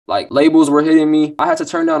Like labels were hitting me. I had to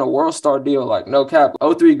turn down a World Star deal, like no cap.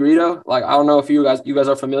 O3 Greedo, like I don't know if you guys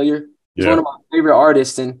are familiar. He's one of my favorite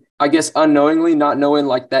artists. And I guess unknowingly, not knowing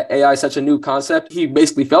like that AI is such a new concept, he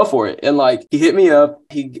basically fell for it. And like he hit me up.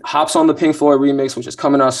 He hops on the Pink Floyd remix, which is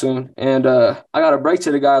coming out soon. And I got a break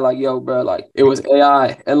to the guy like, yo, bro, like it was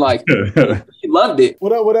AI. And like he loved it.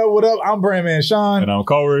 What up, what up, what up? I'm BrandMan Sean. And I'm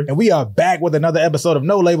Corey. And we are back with another episode of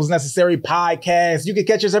No Labels Necessary podcast. You can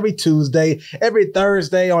catch us every Tuesday, every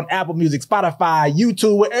Thursday on Apple Music, Spotify,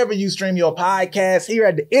 YouTube, wherever you stream your podcast, here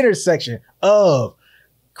at the intersection of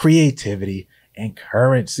creativity and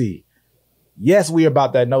currency. Yes, we are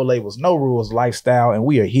about that no labels, no rules lifestyle, and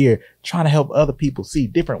we are here trying to help other people see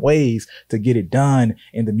different ways to get it done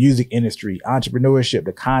in the music industry, entrepreneurship,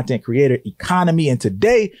 the content creator economy. And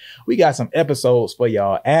today we got some episodes for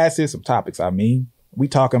y'all asses, some topics. We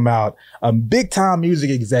talking about a big time music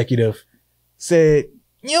executive said,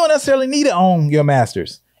 you don't necessarily need to own your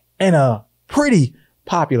masters. And a pretty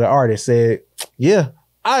popular artist said, yeah,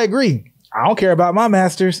 I agree. I don't care about my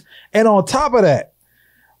masters. And on top of that,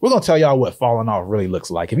 we're going to tell y'all what falling off really looks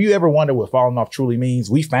like. If you ever wonder what falling off truly means,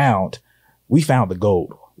 we found the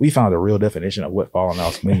gold. We found the real definition of what falling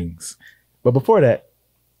off means. But before that,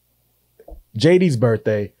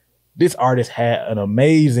 Jadysbirthday, this artist had an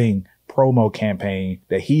amazing promo campaign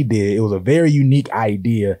that he did. It was a very unique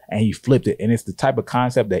idea and he flipped it. And it's the type of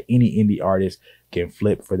concept that any indie artist can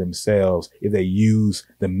flip for themselves if they use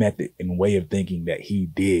the method and way of thinking that he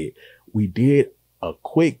did. We did a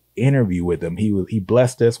quick interview with him. He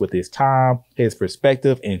blessed us with his time, his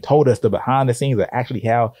perspective, and told us the behind the scenes of actually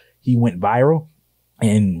how he went viral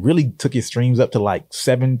and really took his streams up to like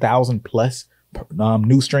 7,000 plus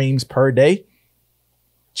new streams per day.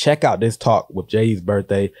 Check out this talk with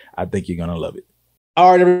Jadysbirthday. I think you're going to love it.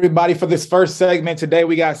 All right, everybody, for this first segment today,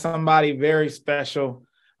 we got somebody very special.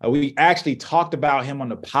 We actually talked about him on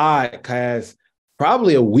the podcast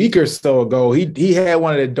probably a week or so ago. He had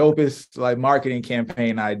one of the dopest like marketing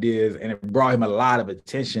campaign ideas, and it brought him a lot of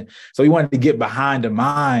attention. So he wanted to get behind the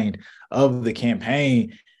mind of the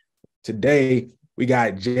campaign. Today, we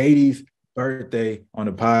got Jadysbirthday on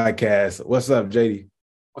the podcast. What's up, JD?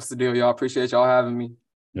 What's the deal, y'all? Appreciate y'all having me.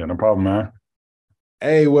 Yeah, no problem, man.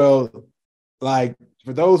 Hey, well, like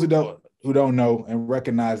for those who don't know and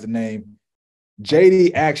recognize the name,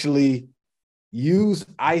 JD actually used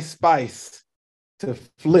Ice Spice to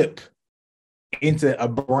flip into a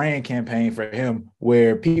brand campaign for him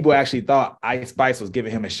where people actually thought Ice Spice was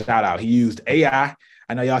giving him a shout out. He used AI.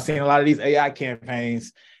 I know y'all seen a lot of these AI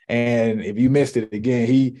campaigns. And if you missed it again,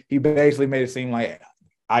 he basically made it seem like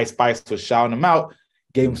Ice Spice was shouting him out,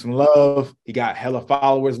 gave him some love. He got hella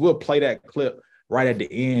followers. We'll play that clip right at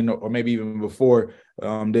the end or maybe even before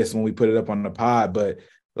this when we put it up on the pod. But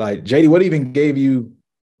like, JD, what even gave you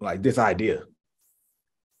like this idea?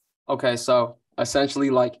 Okay, so essentially,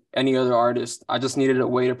 like any other artist, I just needed a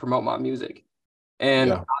way to promote my music.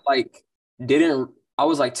 And I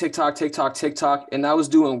was like TikTok, and that was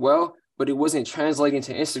doing well, but it wasn't translating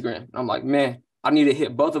to Instagram. I'm like, man, I need to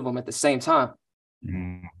hit both of them at the same time.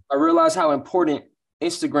 I realized how important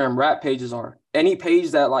Instagram rap pages are. Any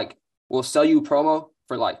page that like will sell you promo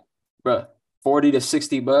for like, bruh, 40 to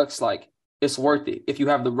 60 bucks, like it's worth it if you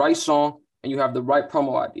have the right song and you have the right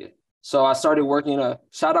promo idea. So I started working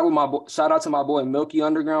shout out to my boy Milky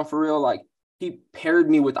Underground for real. Like he paired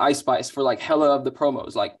me with Ice Spice for like hella of the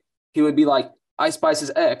promos. Like he would be like Ice Spice's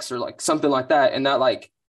X or like something like that. And that like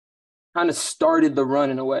kind of started the run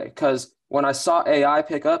in a way. Cause when I saw AI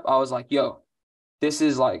pick up, I was like, yo, this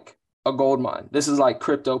is like a gold mine. This is like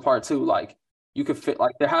crypto part 2. Like you could fit,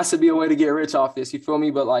 like there has to be a way to get rich off this. You feel me?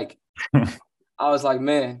 But like, I was like,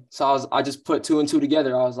 man. So I just put 2 and 2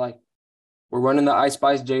 together. I was like, we're running the Ice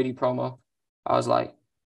Spice JD promo. I was like,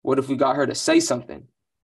 what if we got her to say something?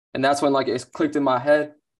 And that's when like it clicked in my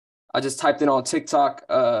head. I just typed in on TikTok,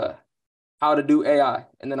 how to do AI.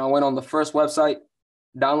 And then I went on the first website,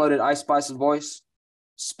 downloaded Ice Spice's voice,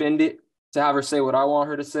 spinned it to have her say what I want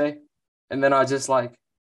her to say. And then I just like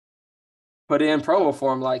put it in promo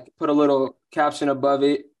form, like put a little caption above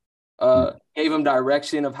it, gave them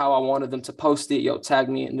direction of how I wanted them to post it. Yo, tag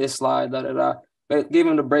me in this slide, Gave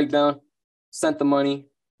them the breakdown. Sent the money,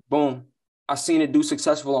 boom. I seen it do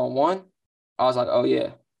successful on one. I was like, oh yeah,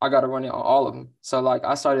 I got to run it on all of them. So like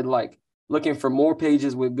I started like looking for more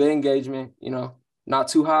pages with good engagement, you know, not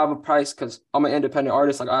too high of a price because I'm an independent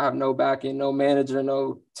artist. Like I have no backing, no manager,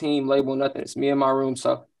 no team, label, nothing. It's me in my room.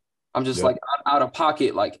 So I'm just like out of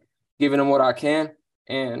pocket, like giving them what I can.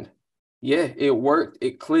 And yeah, it worked.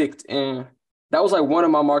 It clicked. And that was like one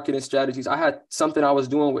of my marketing strategies. I had something I was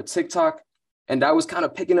doing with TikTok. And that was kind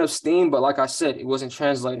of picking up steam, but like I said, it wasn't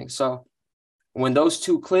translating. So when those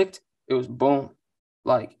two clicked, it was boom.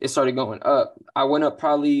 Like it started going up. I went up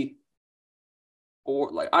probably,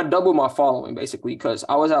 or like I doubled my following basically because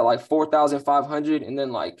I was at like 4,500 and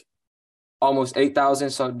then like almost 8,000.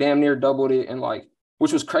 So damn near doubled it. And like,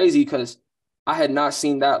 which was crazy because I had not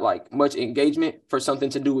seen that like much engagement for something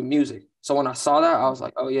to do with music. So when I saw that, I was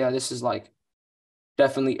like, oh yeah, this is like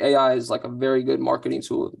definitely AI is like a very good marketing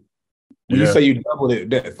tool. When you say you doubled it,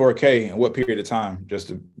 that 4K, in what period of time, just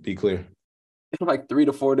to be clear? Like 3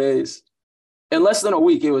 to 4 days. In less than a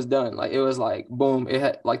week, it was done. Like it was like boom, it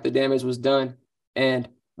had like the damage was done. And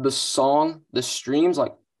the song, the streams,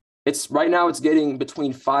 like it's right now it's getting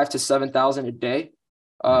between 5 to 7,000 a day.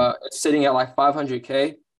 It's sitting at like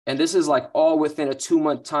 500K. And this is like all within a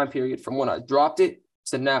 2-month time period from when I dropped it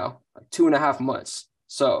to now, like 2.5 months.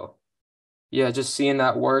 So yeah, just seeing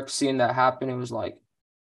that work, seeing that happen, it was like,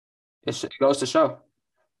 it goes to show.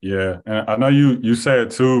 Yeah, and I know you said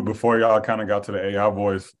too before y'all kind of got to the AI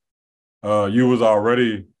voice, you was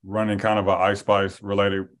already running kind of an Ice Spice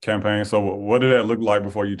related campaign. So what did that look like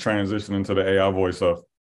before you transitioned into the AI voice stuff?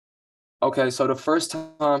 Okay, so the first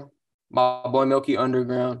time my boy Milky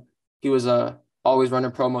Underground, he was always running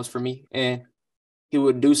promos for me, and he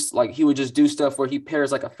would just do stuff where he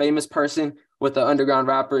pairs like a famous person with an underground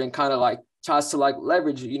rapper and kind of like tries to like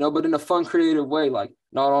leverage it, but in a fun, creative way, like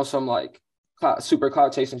not on some like super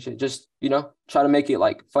clout chasing shit. Just try to make it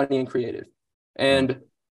like funny and creative. And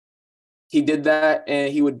he did that,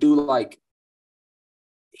 and he would do like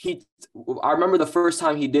I remember the first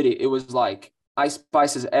time he did it, it was like Ice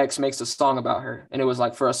Spice's ex makes a song about her, and it was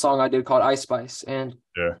like for a song I did called Ice Spice, and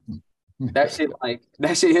that shit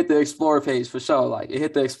hit the Explore page for sure. Like it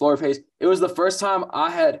hit the Explore page. It was the first time I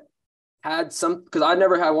had some, because I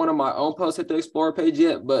never had one of my own posts hit the Explore page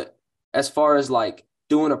yet, but as far as like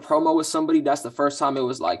doing a promo with somebody, that's the first time it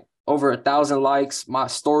was like over 1,000 likes. My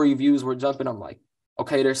story views were jumping. I'm like,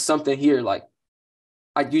 okay, there's something here. Like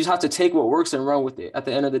you just have to take what works and run with it. At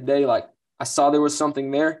the end of the day, like I saw there was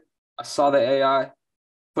something there. I saw the AI,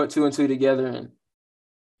 put 2 and 2 together, and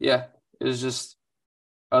yeah, it was just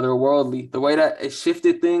otherworldly. The way that it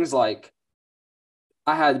shifted things, like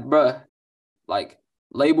I had, like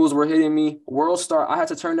labels were hitting me. World Star, I had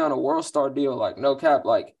to turn down a World Star deal, like no cap.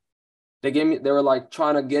 Like they were like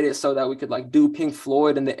trying to get it so that we could like do Pink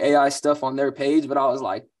Floyd and the AI stuff on their page, but I was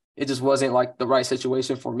like, it just wasn't like the right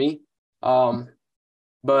situation for me.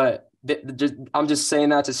 But I'm just saying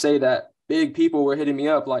that to say that big people were hitting me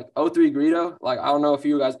up, like O3 Greedo. Like I don't know if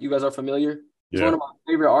you guys are familiar. He's one of my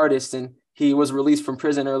favorite artists, and he was released from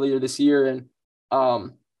prison earlier this year. And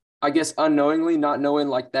I guess unknowingly, not knowing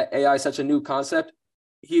like that AI is such a new concept,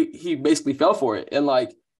 he basically fell for it. And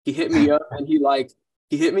like he hit me up, and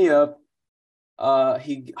he hit me up.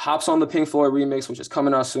 He hops on the Pink Floyd remix, which is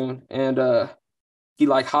coming out soon, and he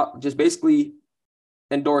like just basically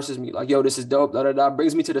endorses me, like, yo, this is dope, da da da,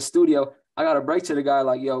 brings me to the studio. I got to break to the guy,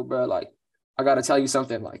 like, yo, bro, like, I got to tell you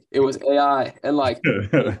something, like, it was AI. And like,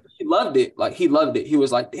 he loved it. Like, he loved it. He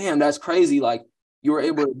was like, damn, that's crazy. Like, you were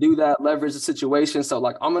able to do that, leverage the situation. So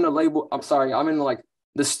like, I'm in like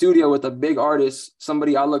the studio with a big artist,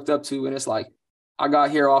 somebody I looked up to. And it's like, I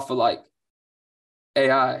got here off of like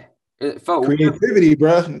AI. It felt creativity,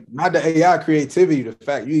 bro. Not the AI creativity. The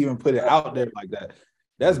fact you even put it out there like that.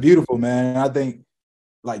 That's beautiful, man. I think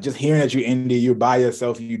like just hearing that you're by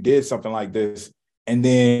yourself, you did something like this. And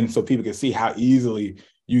then so people can see how easily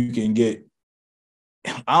you can get,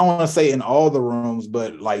 I don't want to say in all the rooms,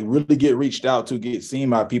 but like really get reached out to, get seen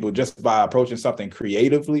by people just by approaching something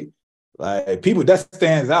creatively. Like people, that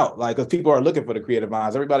stands out. Like, because people are looking for the creative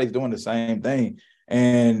minds. Everybody's doing the same thing.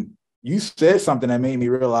 And you said something that made me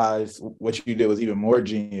realize what you did was even more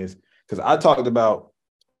genius. Because I talked about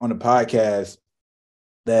on the podcast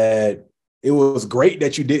that it was great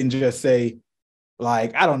that you didn't just say,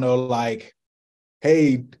 like, I don't know, like,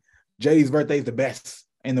 hey, Jadysbirthday is the best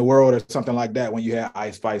in the world or something like that when you had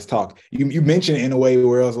Ice Spice talk. You mentioned it in a way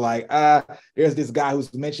where it was like, there's this guy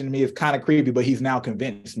who's mentioned me. It's kind of creepy, but he's now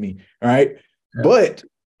convinced me, right? Yeah. But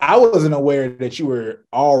I wasn't aware that you were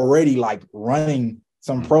already like running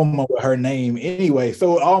some promo with her name anyway.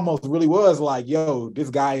 So it almost really was like, yo,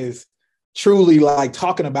 this guy is truly like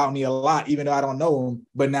talking about me a lot, even though I don't know him,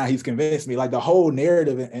 but now he's convinced me. Like the whole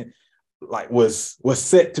narrative and like was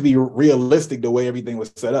set to be realistic the way everything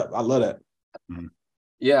was set up. I love that.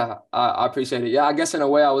 Yeah, I appreciate it. Yeah, I guess in a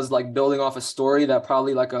way I was like building off a story that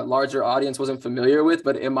probably like a larger audience wasn't familiar with,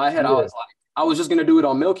 but in my head I was like, I was just gonna do it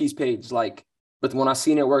on Milky's page, like, but when I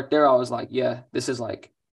seen it work there, I was like, yeah, this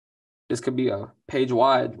could be a page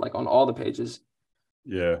wide, like on all the pages.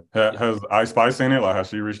 Yeah. Has Ice Spice seen it? Like, has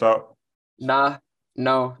she reached out? Nah,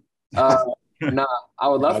 no. Nah, I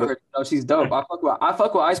would love for her to No, she's dope. I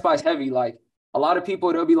fuck with Ice Spice heavy. Like a lot of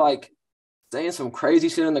people, they'll be like saying some crazy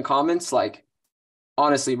shit in the comments. Like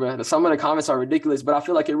honestly, bro, some of the comments are ridiculous, but I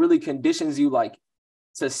feel like it really conditions you like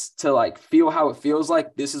to like feel how it feels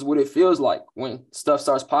like. This is what it feels like when stuff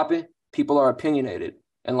starts popping. People are opinionated,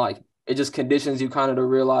 and like it just conditions you kind of to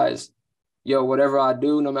realize, yo, whatever I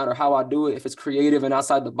do, no matter how I do it, if it's creative and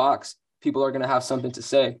outside the box, people are gonna have something to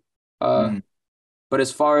say. But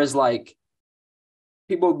as far as like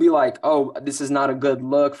people be like, oh, this is not a good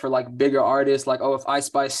look for like bigger artists. Like, oh, if Ice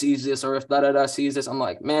Spice sees this or if da da da sees this, I'm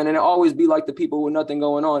like, man, and it always be like the people with nothing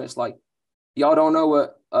going on. It's like, y'all don't know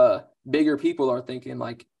what bigger people are thinking.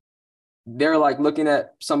 Like, they're like looking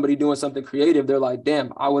at somebody doing something creative. They're like,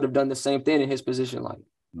 damn, I would have done the same thing in his position. Like,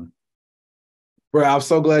 bro, I'm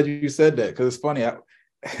so glad you said that because it's funny.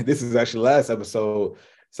 This is actually last episode.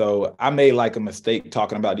 So I made like a mistake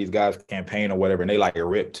talking about these guys' campaign or whatever, and they like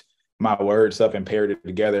ripped my words up and paired it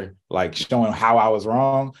together, like showing how I was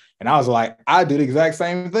wrong. And I was like, I'd do the exact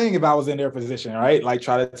same thing if I was in their position, right? Like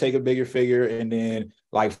try to take a bigger figure and then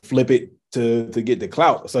like flip it to get the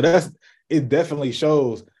clout. So it definitely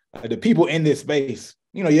shows the people in this space.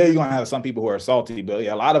 You know, yeah, you're gonna have some people who are salty, but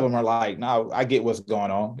yeah, a lot of them are like, no, I get what's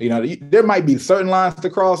going on. You know, there might be certain lines to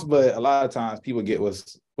cross, but a lot of times people get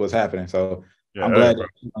what's happening. So yeah, I'm glad that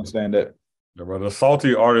you understand that. Yeah, bro. The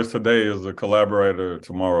salty artist today is the collaborator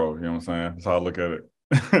tomorrow. You know what I'm saying? That's how I look at it.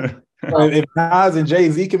 If Nas and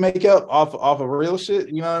Jay-Z can make up off of real shit,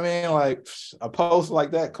 you know what I mean? Like a post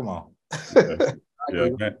like that, come on. Yeah,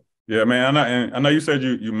 man. Yeah, man. I know you said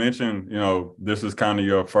you mentioned, you know, this is kind of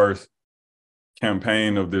your first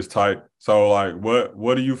campaign of this type. So like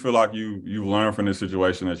what do you feel like you learned from this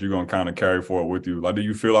situation that you're gonna kind of carry forward with you? Like, do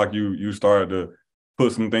you feel like you started to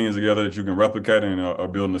put some things together that you can replicate and are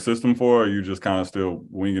building a system for, or are you just kind of still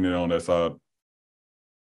winging it on that side?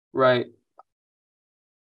 Right.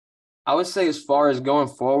 I would say as far as going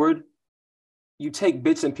forward, you take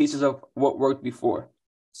bits and pieces of what worked before.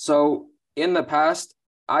 So in the past,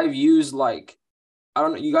 I've used like, I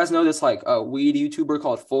don't know, you guys know this like a weed YouTuber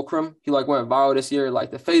called Fulcrum. He like went viral this year, like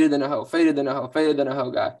the faded than a hoe, faded than a hoe, faded than a hoe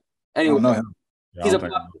guy. Anyway, I don't know him.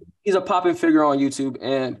 He's a popping figure on YouTube,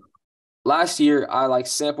 and last year I like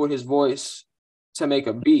sampled his voice to make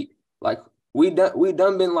a beat. Like we've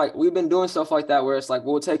been doing stuff like that where it's like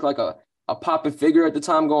we'll take like a popping figure at the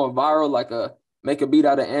time going viral, like make a beat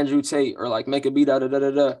out of Andrew Tate or like make a beat out of da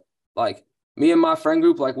da da. Like me and my friend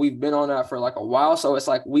group, like we've been on that for like a while. So it's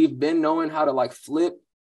like we've been knowing how to like flip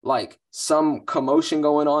like some commotion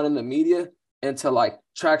going on in the media into like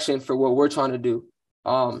traction for what we're trying to do.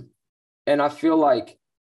 And I feel like,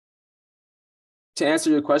 to answer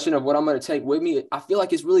your question of what I'm going to take with me, I feel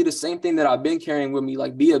like it's really the same thing that I've been carrying with me.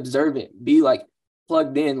 Like, be observant, be like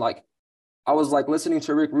plugged in. Like, I was like listening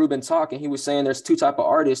to Rick Rubin talk, and he was saying there's two type of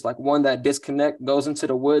artists, like one that disconnect, goes into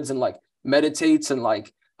the woods and like meditates and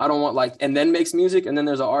like, I don't want like, and then makes music. And then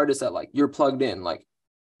there's an artist that like you're plugged in, like,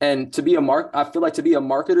 and to be I feel like to be a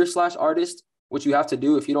marketer / artist, what you have to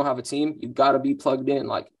do if you don't have a team, you got to be plugged in,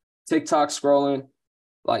 like TikTok scrolling,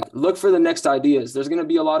 like look for the next ideas. There's going to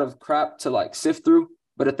be a lot of crap to like sift through,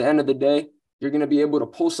 but at the end of the day, you're going to be able to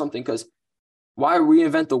pull something, because why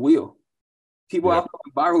reinvent the wheel? People have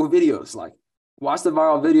viral videos, like watch the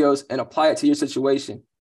viral videos and apply it to your situation.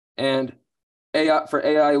 And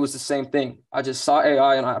AI, it was the same thing. I just saw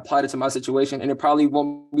AI and I applied it to my situation, and it probably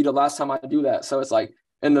won't be the last time I do that. So it's like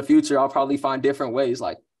in the future, I'll probably find different ways,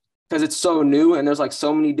 like, because it's so new and there's like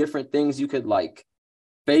so many different things you could like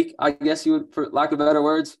fake, I guess you would, for lack of better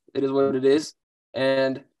words. It is what it is.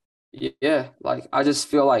 And yeah, like I just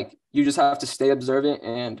feel like you just have to stay observant,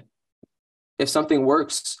 and if something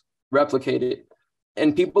works, replicate it.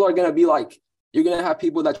 And people are gonna be like, you're gonna have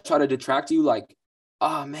people that try to detract you, like,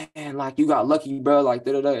 oh man, like you got lucky, bro, like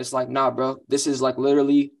da da da. It's like, nah, bro, this is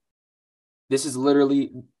literally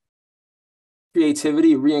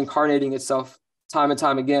creativity reincarnating itself time and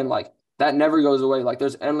time again. Like that never goes away. Like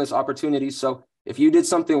there's endless opportunities. So if you did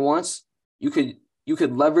something once, you could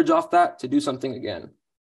leverage off that to do something again.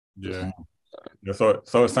 Yeah. So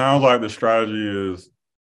it sounds like the strategy is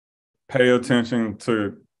pay attention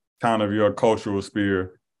to kind of your cultural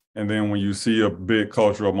sphere. And then when you see a big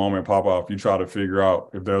cultural moment pop off, you try to figure out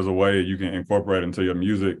if there's a way you can incorporate it into your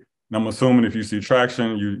music. And I'm assuming if you see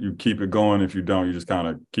traction, you keep it going. If you don't, you just kind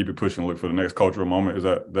of keep it pushing, look for the next cultural moment. Is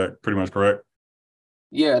that pretty much correct?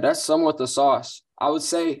 Yeah, that's somewhat the sauce. I would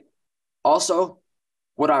say also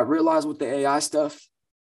what I realized with the AI stuff,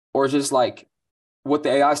 or just like what the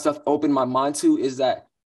AI stuff opened my mind to, is that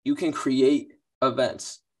you can create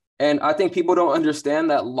events. And I think people don't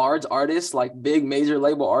understand that large artists, like big major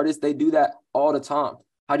label artists, they do that all the time.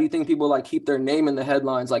 How do you think people like keep their name in the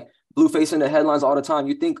headlines? Like Blueface in the headlines all the time.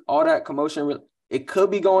 You think all that commotion, it could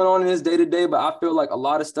be going on in his day to day, but I feel like a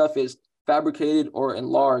lot of stuff is fabricated or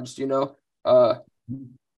enlarged, to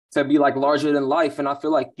be like larger than life. And I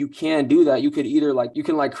feel like you can do that. You could either you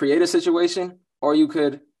can create a situation, or you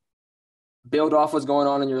could build off what's going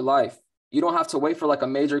on in your life. You don't have to wait for like a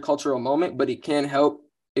major cultural moment, but it can help.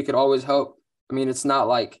 It could always help. I mean, it's not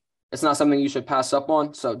something you should pass up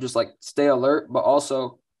on. So just like stay alert, but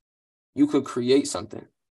also you could create something.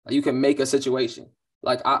 You can make a situation.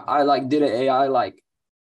 Like I did an AI,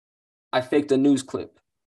 I faked a news clip.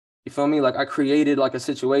 You feel me? Like I created like a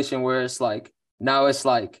situation where it's like, now it's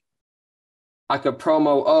like I could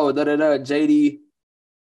promo, JD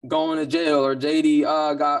going to jail, or JD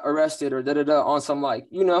got arrested, or on some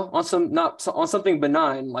on something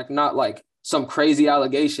benign, like not like some crazy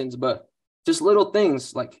allegations, but just little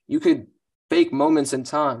things. Like you could fake moments in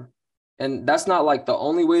time. And that's not like the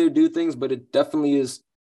only way to do things, but it definitely is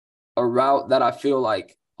a route that I feel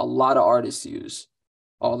like a lot of artists use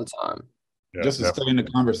all the time. Yeah, just to stay in the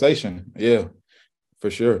conversation. Yeah, for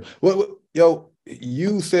sure. Yo,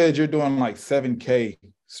 you said you're doing like 7K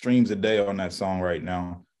streams a day on that song right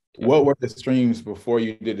now. Yeah. What were the streams before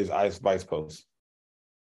you did this Ice Spice post?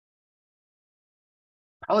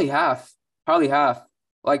 Probably half.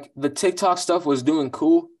 Like the TikTok stuff was doing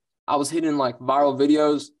cool. I was hitting like viral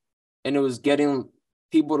videos, and it was getting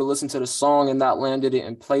people to listen to the song, and that landed it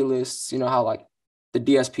in playlists. You know how like the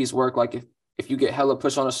DSPs work. Like if you get hella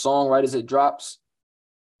push on a song right as it drops,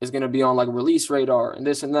 it's going to be on like release radar and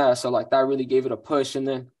this and that. So like that really gave it a push. And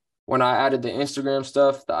then when I added the Instagram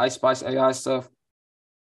stuff, the Ice Spice AI stuff,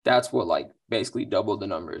 that's what like basically doubled the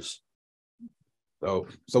numbers. So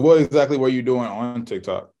what exactly were you doing on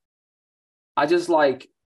TikTok? I'll just take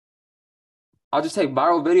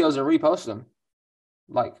viral videos and repost them,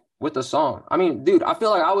 like with the song. I mean, dude, I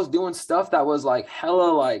feel like I was doing stuff that was like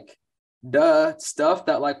hella like stuff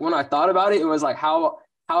that like when I thought about it, it was like, how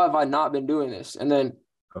have I not been doing this? And then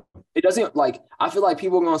it doesn't like, I feel like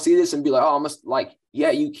people are going to see this and be like, oh, I must like,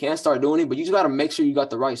 yeah, you can start doing it, but you just got to make sure you got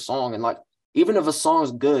the right song. And like, even if a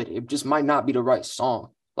song's good, it just might not be the right song.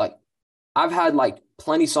 Like I've had like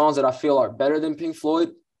plenty songs that I feel are better than Pink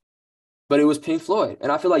Floyd, but it was Pink Floyd.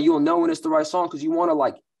 And I feel like you'll know when it's the right song, because you want to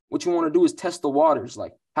like, what you want to do is test the waters.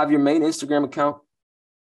 Like have your main Instagram account,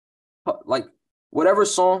 like whatever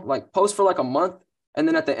song, like post for like a month. And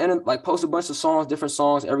then at the end, like post a bunch of songs, different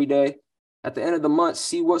songs every day. At the end of the month,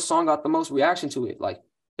 see what song got the most reaction to it. Like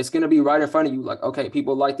it's going to be right in front of you. Like, okay,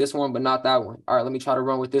 people like this one, but not that one. All right, let me try to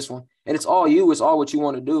run with this one. And it's all you. It's all what you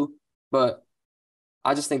want to do. But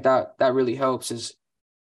I just think that really helps, is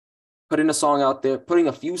putting a song out there, putting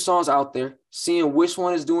a few songs out there, seeing which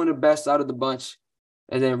one is doing the best out of the bunch,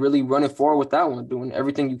 and then really running forward with that one, doing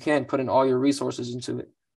everything you can, putting all your resources into it.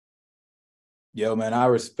 Yo, man, I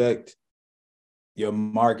respect your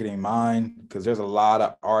marketing mind, because there's a lot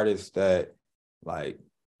of artists that like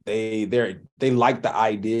they like the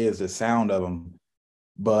ideas, the sound of them,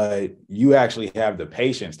 but you actually have the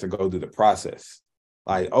patience to go through the process.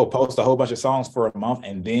 Like, oh, post a whole bunch of songs for a month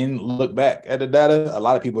and then look back at the data. A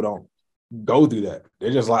lot of people don't go through that.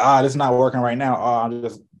 They're just like, this is not working right now.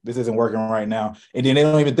 This isn't working right now. And then they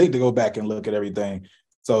don't even think to go back and look at everything.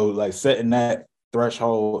 So like setting that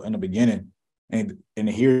threshold in the beginning, and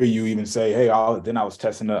to hear you even say, hey, then I was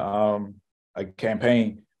testing a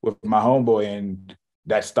campaign with my homeboy, and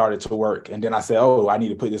that started to work. And then I said, oh, I need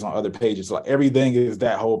to put this on other pages. So like everything is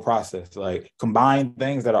that whole process, like combine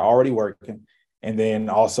things that are already working and then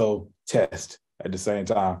also test at the same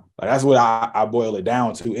time. Like that's what I boil it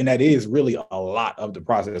down to. And that is really a lot of the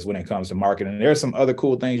process when it comes to marketing. There's some other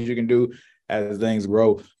cool things you can do as things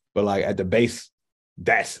grow, but like at the base,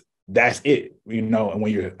 that's it, and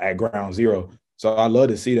when you're at ground zero. So I love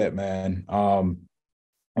to see that, man.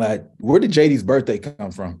 Like, where did Jadysbirthday come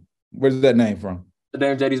from? Where's that name from? The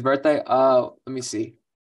name Jadysbirthday? Let me see.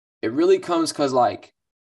 It really comes because like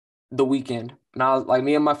the weekend. And I was like,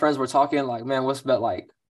 me and my friends were talking, like, man, what's that like?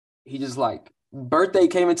 He just like, birthday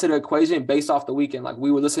came into the equation based off the weekend. Like we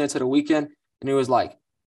were listening to the weekend, and it was like,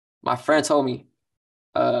 my friend told me,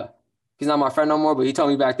 he's not my friend no more, but he told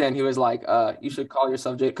me back then, he was like, you should call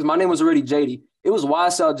yourself JD. Because my name was already JD. It was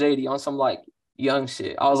YSL JD on some like young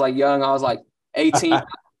shit. I was like young. I was like 18.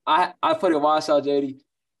 I put it YSL JD,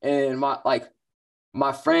 and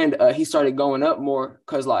my friend, he started going up more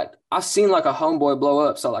because like I've seen like a homeboy blow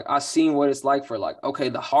up. So like I've seen what it's like for like, okay,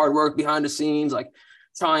 the hard work behind the scenes, like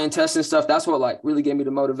trying, testing stuff. That's what like really gave me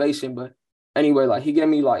the motivation. But anyway, like he gave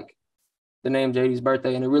me like the name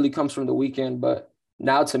Jadysbirthday, and it really comes from the weekend. But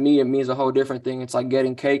now to me, it means a whole different thing. It's like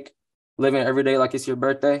getting cake, living every day like it's your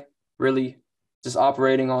birthday. Really, just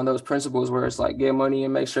operating on those principles where it's like get money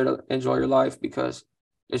and make sure to enjoy your life because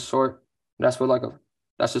it's short. That's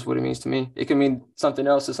that's just what it means to me. It can mean something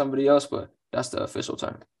else to somebody else, but that's the official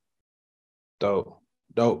term.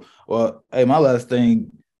 Dope. Well, hey, my last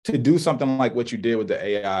thing, to do something like what you did with the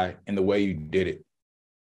AI and the way you did it,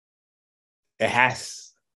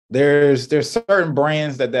 there's certain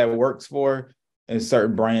brands that works for and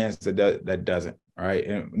certain brands that doesn't, right?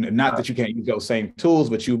 And not that you can't use those same tools,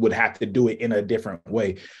 but you would have to do it in a different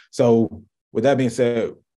way. So with that being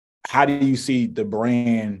said, how do you see the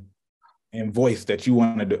brand and voice that you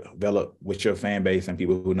want to develop with your fan base and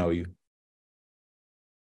people who know you?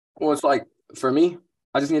 Well, it's like, for me,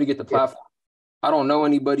 I just need to get the platform. I don't know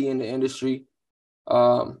anybody in the industry.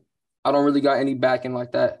 I don't really got any backing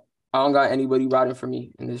like that. I don't got anybody riding for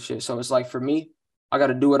me in this shit. So it's like, for me, I got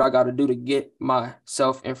to do what I got to do to get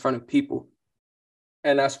myself in front of people.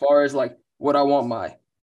 And as far as like what I want my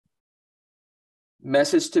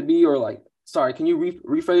message to be, or like, sorry, can you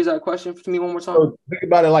rephrase that question to me one more time? So think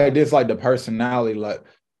about it like this, like the personality,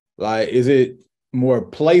 like is it more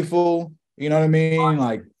playful? You know what I mean?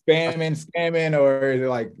 Like scamming, or is it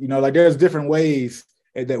like, you know, like there's different ways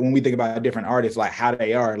that when we think about different artists, like how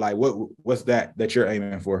they are, like what's that you're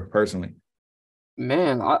aiming for personally?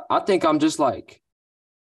 Man, I think I'm just like,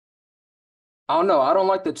 I don't know. I don't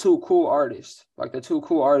like the too cool artists. Like the too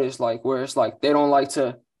cool artists, like where it's like they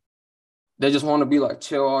just want to be like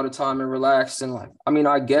chill all the time and relax. And like, I mean,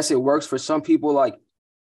 I guess it works for some people. Like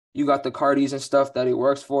you got the Cardis and stuff that it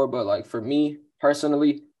works for. But like for me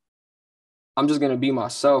personally, I'm just going to be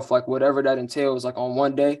myself. Like whatever that entails. Like on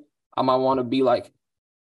one day, I might want to be like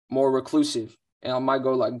more reclusive and I might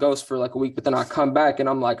go like ghost for like a week, but then I come back and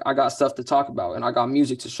I'm like, I got stuff to talk about and I got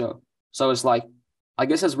music to show. So it's like, I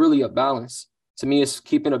guess it's really a balance. To me, it's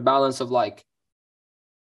keeping a balance of like,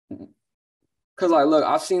 because like, look,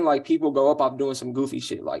 I've seen like people go up, I'm doing some goofy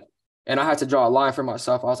shit, like, and I had to draw a line for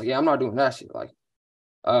myself. I was like, yeah, I'm not doing that shit. Like,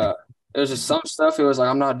 it was just some stuff it was like,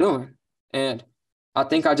 I'm not doing. And I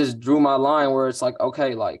think I just drew my line where it's like,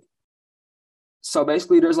 okay, like, so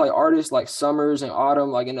basically there's like artists like Summers and Autumn,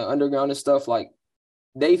 like in the underground and stuff, like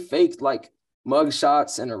they faked like mug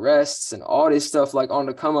shots and arrests and all this stuff like on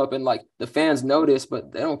the come up, and like the fans notice,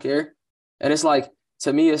 but they don't care. And it's like,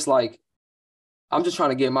 to me, it's like, I'm just trying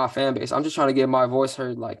to get my fan base. I'm just trying to get my voice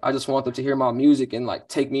heard. Like, I just want them to hear my music and like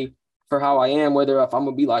take me for how I am, whether if I'm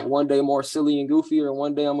gonna be like one day more silly and goofy or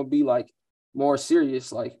one day I'm gonna be like more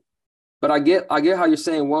serious. Like, but I get how you're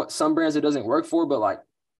saying some brands it doesn't work for, but like,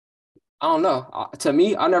 I don't know. To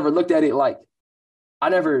me, I never looked at it like, I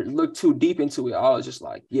never looked too deep into it. I was just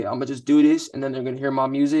like, yeah, I'm gonna just do this, and then they're gonna hear my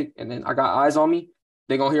music, and then I got eyes on me.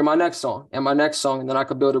 They're gonna hear my next song and my next song, and then I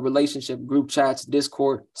could build a relationship, group chats,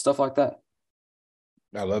 Discord, stuff like that.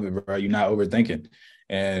 I love it, bro. You're not overthinking.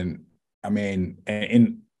 And I mean,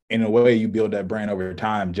 in a way, you build that brand over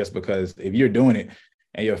time, just because if you're doing it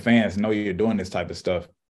and your fans know you're doing this type of stuff,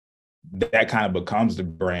 that kind of becomes the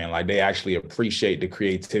brand. Like they actually appreciate the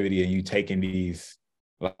creativity and you taking these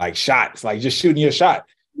like shots, like just shooting your shot.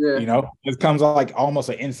 Yeah. You know, it comes like almost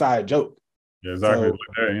an inside joke. Yeah, exactly. So,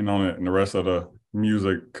 like that, you know, and the rest of the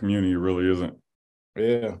music community really isn't.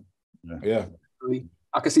 Yeah.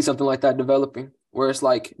 I could see something like that developing, where it's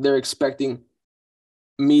like they're expecting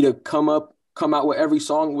me to come out with every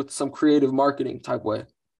song with some creative marketing type way.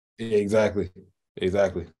 Exactly. And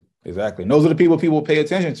those are the people pay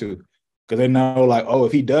attention to, because they know like, oh,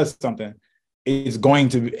 if he does something, it's going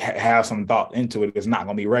to have some thought into it. It's not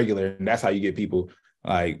going to be regular. And that's how you get people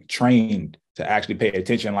like trained to actually pay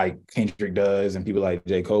attention, like Kendrick does and people like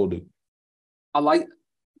J. Cole do. I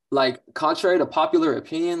like contrary to popular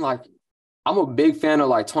opinion, like I'm a big fan of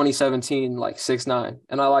like 2017, like 6ix9ine.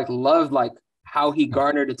 And I like loved like how he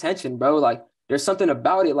garnered attention, bro. Like there's something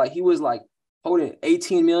about it. Like he was like holding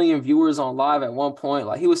 18 million viewers on live at one point.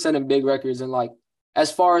 Like he was setting big records. And like,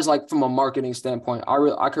 as far as like from a marketing standpoint,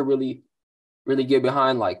 I could really get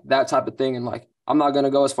behind like that type of thing. And like, I'm not going to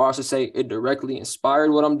go as far as to say it directly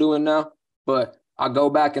inspired what I'm doing now, but I go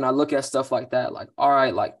back and I look at stuff like that. Like, all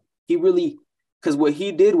right, like he really, because what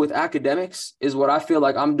he did with academics is what I feel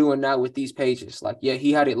like I'm doing now with these pages. Like, yeah,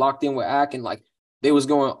 he had it locked in with Ac, and like they was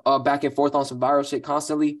going back and forth on some viral shit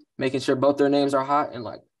constantly, making sure both their names are hot. And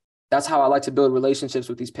like, that's how I like to build relationships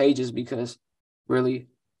with these pages, because really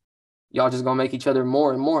y'all just gonna make each other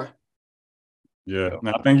more and more. Yeah.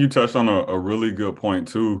 Now, I think you touched on a really good point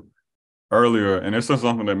too earlier. And this is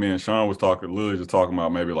something that me and Sean was literally just talking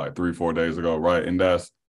about maybe like 3-4 days ago, right? And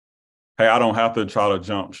that's, hey, I don't have to try to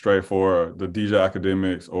jump straight for the DJ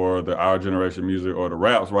academics or the Our Generation music or the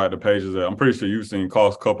raps, right? The pages that I'm pretty sure you've seen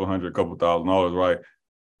cost $200,000, $2,000, right?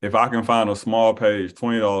 if I can find a small page,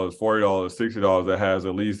 $20, $40, $60 that has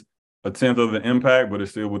at least a tenth of the impact, but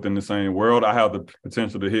it's still within the same world, I have the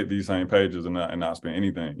potential to hit these same pages and not spend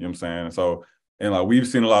anything. You know what I'm saying? And so, and like we've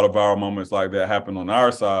seen a lot of viral moments like that happen on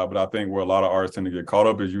our side, but I think where a lot of artists tend to get caught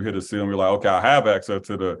up is you hit a ceiling, you're like, okay, I have access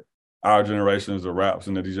to our generations of raps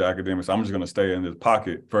and the DJ academics. I'm just gonna stay in this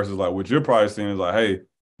pocket. Versus like what you're probably seeing is like, hey,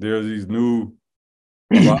 there's these new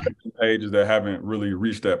pages that haven't really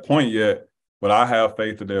reached that point yet, but I have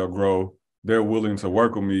faith that they'll grow. They're willing to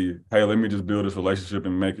work with me. Hey, let me just build this relationship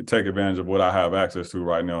and take advantage of what I have access to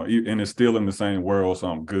right now. And it's still in the same world, so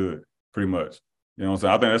I'm good, pretty much. You know what I'm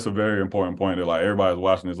saying? I think that's a very important point that like everybody's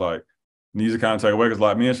watching is like needs to kind of take away, because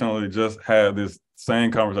like me and Shanley just had this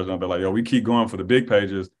same conversation. They're like, yo, we keep going for the big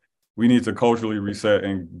pages. We need to culturally reset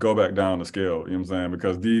and go back down the scale. You know what I'm saying?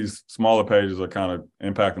 Because these smaller pages are kind of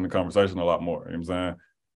impacting the conversation a lot more. You know what I'm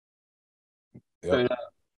saying? Yep.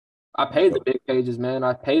 I paid the big pages, man.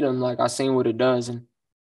 I paid them, like I seen what it does, and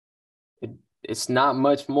it's not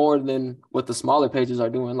much more than what the smaller pages are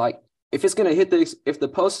doing. Like if it's gonna hit if the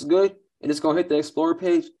post is good and it's gonna hit the Explorer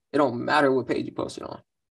page, it don't matter what page you post it on.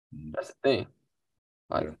 That's the thing.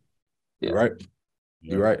 Like, yeah. Right.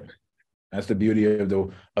 You're right. That's the beauty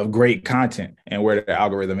of great content and where the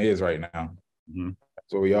algorithm is right now. Mm-hmm.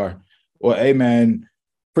 That's where we are. Well, hey man,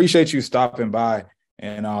 appreciate you stopping by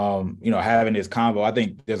and having this convo. I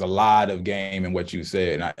think there's a lot of game in what you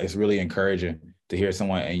said, and it's really encouraging to hear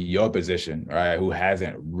someone in your position, right, who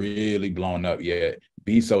hasn't really blown up yet,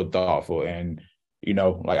 be so thoughtful. And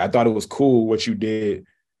like I thought it was cool what you did,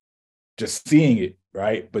 just seeing it,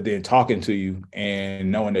 right, but then talking to you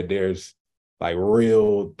and knowing that there's like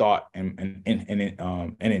real thought and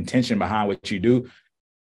intention behind what you do.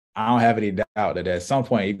 I don't have any doubt that at some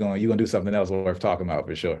point you're gonna do something else worth talking about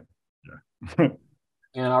for sure. Yeah.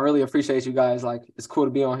 And I really appreciate you guys. Like, it's cool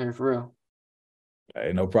to be on here for real.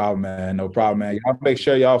 Hey, no problem, man. No problem, man. Y'all make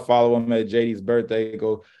sure y'all follow him at Jadysbirthday.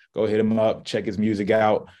 Go hit him up, check his music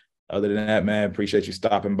out. Other than that, man, appreciate you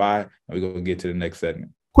stopping by. And we're gonna get to the next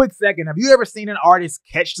segment. Quick second, have you ever seen an artist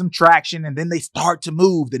catch some traction and then they start to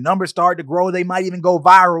move? The numbers start to grow. They might even go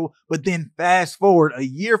viral, but then fast forward a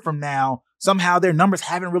year from now, somehow their numbers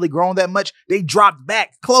haven't really grown that much. They dropped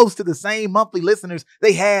back close to the same monthly listeners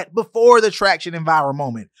they had before the traction and viral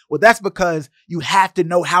moment. Well, that's because you have to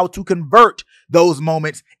know how to convert those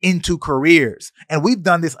moments into careers. And we've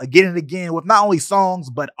done this again and again with not only songs,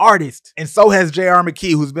 but artists. And so has J.R.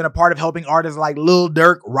 McKee, who's been a part of helping artists like Lil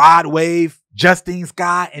Durk, Rod Wave, Justine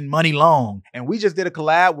Skye, and Money Long. And we just did a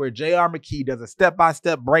collab where J.R. McKee does a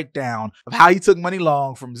step-by-step breakdown of how he took Money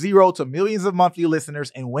Long from 0 to millions of monthly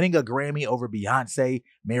listeners and winning a Grammy over Beyonce,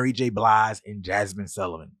 Mary J. Blige, and Jasmine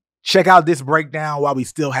Sullivan. Check out this breakdown while we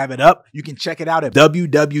still have it up. You can check it out at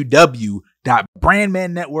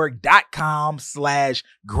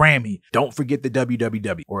www.brandmannetwork.com/Grammy. Don't forget the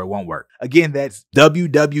www or it won't work. Again, that's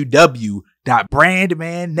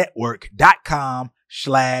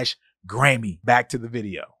www.brandmannetwork.com/Grammy. Back to the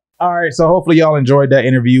video. All right, so hopefully y'all enjoyed that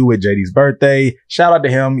interview with Jadysbirthday. Shout out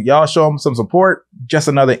to him. Y'all show him some support. Just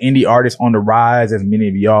another indie artist on the rise, as many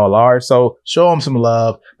of y'all are. So show him some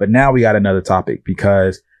love. But now we got another topic,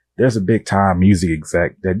 because there's a big time music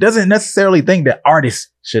exec that doesn't necessarily think that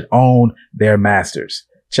artists should own their masters.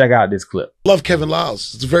 Check out this clip. Love Kevin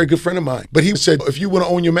Liles. It's a very good friend of mine. But he said, if you want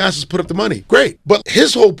to own your masters, put up the money. Great. But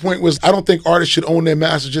his whole point was, I don't think artists should own their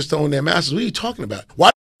masters just to own their masters. What are you talking about?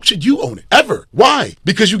 Why should you own it? Ever? Why?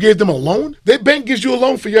 Because you gave them a loan? Their bank gives you a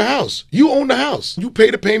loan for your house. You own the house. You pay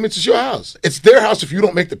the payments. It's your house. It's their house if you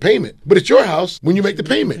don't make the payment. But it's your house when you make the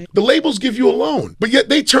payment. The labels give you a loan. But yet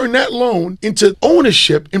they turn that loan into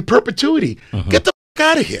ownership in perpetuity. Get the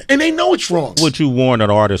out of here. And they know it's wrong. What you warn an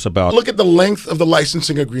artist about? Look at the length of the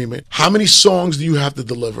licensing agreement. How many songs do you have to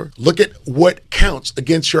deliver? Look at what counts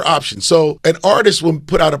against your options. So an artist will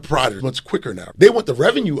put out a product much quicker now. They want the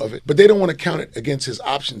revenue of it, but they don't want to count it against his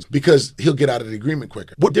options because he'll get out of the agreement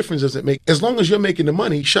quicker. What difference does it make? As long as you're making the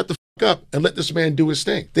money, shut the up and let this man do his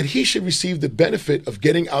thing. That he should receive the benefit of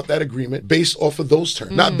getting out that agreement based off of those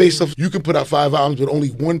terms. Not based off, you can put out 5 albums, but only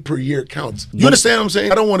 1 per year counts. You understand what I'm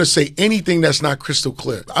saying? I don't want to say anything that's not crystal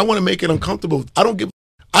clear. I want to make it uncomfortable. I don't care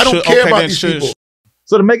about these people.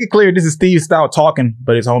 So to make it clear, this is Steve Stoute talking,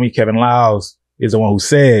 but his homie Kevin Liles is the one who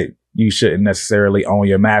said you shouldn't necessarily own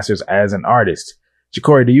your masters as an artist.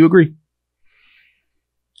 Jacory, do you agree?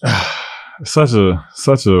 Such a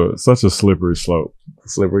slippery slope.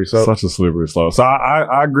 Slippery slope. Such a slippery slope. So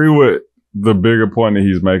I agree with the bigger point that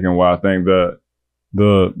he's making, where I think that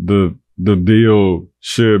the deal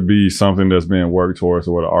should be something that's being worked towards,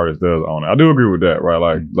 where the artist does own it. I do agree with that,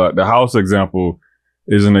 right? Like the house example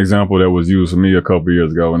is an example that was used for me a couple of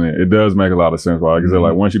years ago, and it does make a lot of sense. Right? Like I said,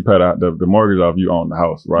 like once you pay the mortgage off, you own the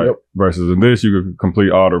house, right? Yep. Versus in this, you could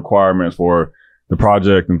complete all the requirements for the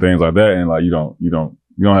project and things like that, and like you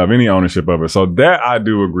don't have any ownership of it. So that I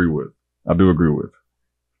do agree with.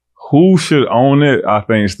 Who should own it? I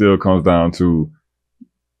think still comes down to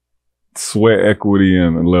sweat equity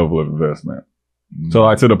and the level of investment. So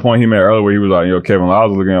like to the point he made earlier where he was like, yo, Kevin, I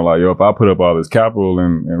was looking at like, yo, if I put up all this capital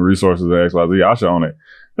and resources at XYZ, I should own it.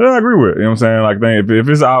 And I agree with it. You know what I'm saying? Like if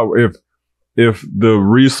it's out, if the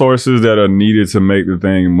resources that are needed to make the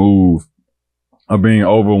thing move are being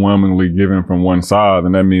overwhelmingly given from one side,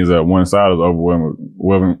 then that means that one side is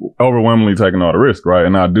overwhelmingly taking all the risk, right?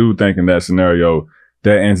 And I do think in that scenario,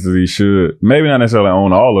 that entity should maybe not necessarily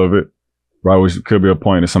own all of it, right? Which could be a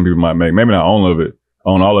point that some people might make. Maybe not own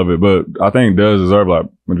all of it, but I think it does deserve like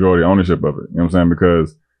majority ownership of it. You know what I'm saying?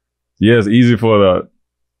 Because yeah, it's easy for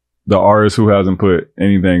the artist who hasn't put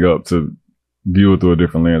anything up to view it through a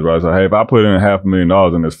different lens, right? So hey, if I put in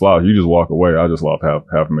 $500,000 in this flop, you just walk away. I just lost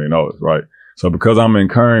 $500,000, right? So because I'm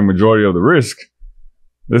incurring majority of the risk,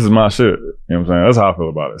 this is my shit. You know what I'm saying? That's how I feel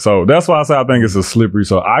about it. So that's why I say I think it's a slippery.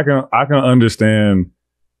 So I can understand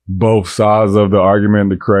both sides of the argument,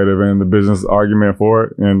 the creative and the business argument for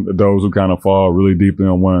it, and those who kind of fall really deeply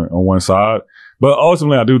on one side. But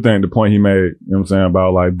ultimately, I do think the point he made, you know what I'm saying,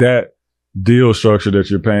 about like that deal structure that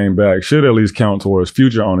you're paying back should at least count towards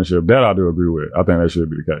future ownership. That I do agree with. I think that should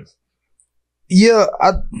be the case. Yeah,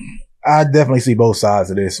 I definitely see both sides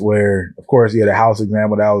of this where, of course, yeah, the house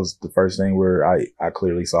example, that was the first thing where I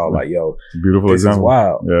clearly saw like, yo, beautiful this example. Is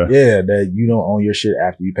wild. Yeah, that you don't own your shit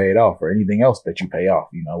after you pay it off or anything else that you pay off,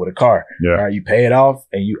 you know, with a car. Yeah. Right? You pay it off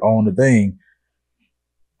and you own the thing.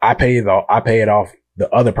 I pay it off. The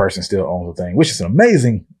other person still owns the thing, which is an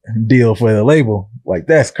amazing deal for the label. Like,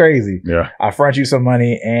 that's crazy. Yeah. I front you some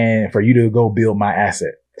money and for you to go build my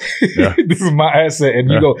asset. Yeah. This is my asset and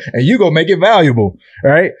you go make it valuable.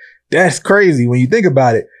 Right? That's crazy when you think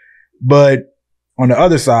about it. But on the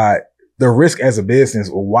other side, the risk as a business,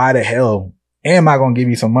 why the hell am I going to give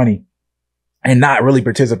you some money and not really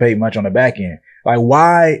participate much on the back end? Like,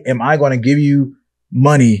 why am I going to give you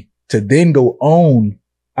money to then go own,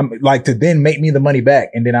 to then make me the money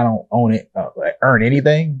back and then I don't own it, earn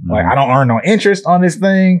anything? Mm-hmm. Like, I don't earn no interest on this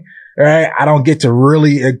thing. Right? I don't get to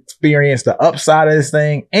really experience the upside of this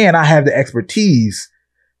thing. And I have the expertise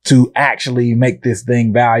to actually make this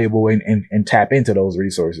thing valuable and tap into those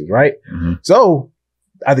resources, right? Mm-hmm. So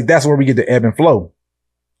I think that's where we get the ebb and flow.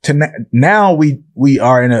 Now we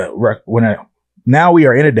are in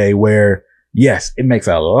a day where, yes, it makes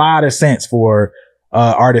a lot of sense for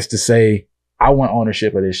artists to say, I want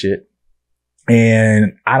ownership of this shit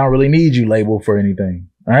and I don't really need you label for anything.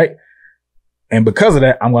 All right. And because of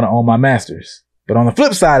that, I'm going to own my masters. But on the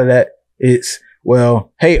flip side of that, it's,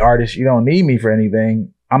 well, hey, artist, you don't need me for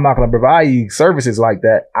anything. I'm not going to provide you services like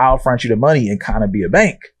that. I'll front you the money and kind of be a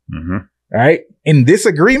bank. Mm-hmm. Right. In this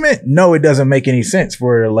agreement, no, it doesn't make any sense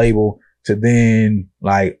for a label to then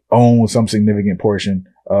like own some significant portion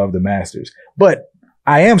of the masters. But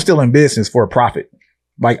I am still in business for a profit.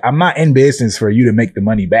 Like, I'm not in business for you to make the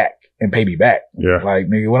money back and pay me back. Yeah. Like,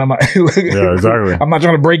 nigga, what am I? Yeah, exactly. I'm not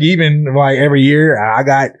trying to break even like every year. I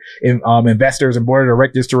got investors and board of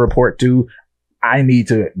directors to report to. I need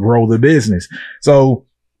to grow the business. So,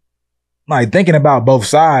 like, thinking about both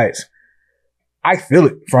sides, I feel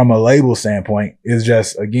it from a label standpoint is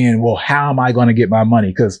just, again, well, how am I going to get my money?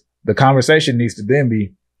 Because the conversation needs to then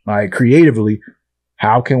be like, creatively,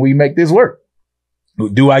 how can we make this work?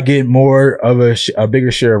 Do I get more of a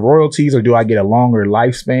bigger share of royalties, or do I get a longer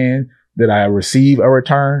lifespan that I receive a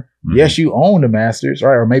return? Mm-hmm. Yes, you own the masters,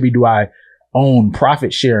 right? Or maybe do I own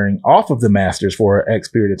profit sharing off of the masters for X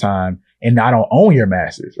period of time and I don't own your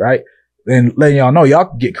masters, right? And letting y'all know, y'all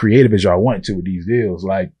can get creative as y'all want to with these deals.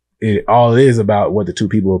 Like, all it is about what the two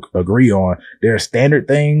people agree on. There are standard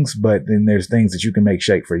things, but then there's things that you can make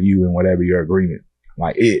shake for you and whatever your agreement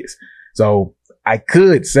like is. So I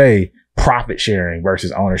could say profit sharing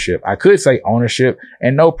versus ownership. I could say ownership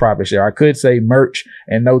and no profit share. I could say merch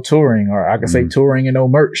and no touring, or I could say touring and no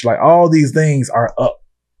merch. Like, all these things are up,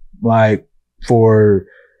 like, for,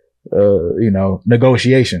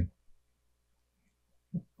 negotiation.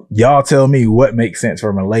 Y'all tell me what makes sense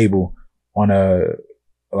from a label if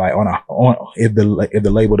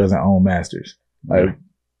the label doesn't own masters. Like,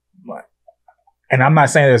 and I'm not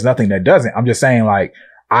saying there's nothing that doesn't. I'm just saying, like,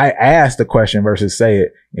 I asked the question versus say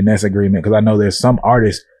it in this agreement, because I know there's some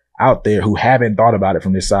artists out there who haven't thought about it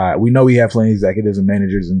from this side. We know we have plenty of executives and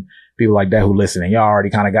managers and people like that who listen, and y'all already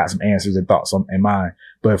kind of got some answers and thoughts in mind.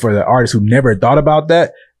 But for the artists who never thought about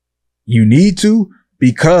that, you need to,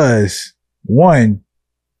 because one,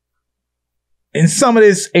 in some of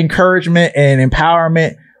this encouragement and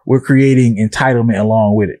empowerment, we're creating entitlement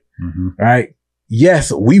along with it. Right?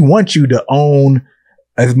 Yes, we want you to own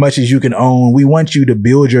as much as you can own. We want you to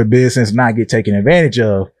build your business, not get taken advantage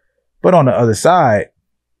of. But on the other side,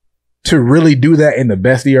 to really do that in the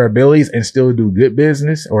best of your abilities and still do good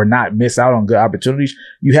business or not miss out on good opportunities,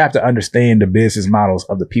 you have to understand the business models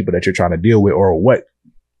of the people that you're trying to deal with, or what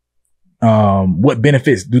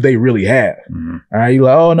benefits do they really have? All right. You're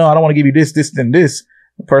like, oh no, I don't want to give you this, this, and this.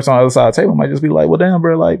 The person on the other side of the table might just be like, well, damn,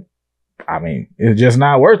 bro, like, I mean, it's just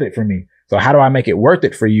not worth it for me. So how do I make it worth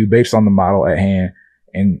it for you based on the model at hand,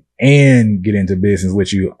 and get into business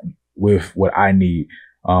with you with what I need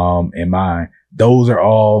in mind? Those are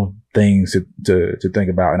all things to think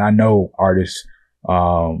about. And I know artists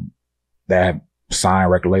that sign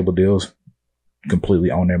record label deals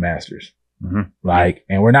completely own their masters. Like,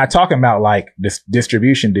 and we're not talking about like this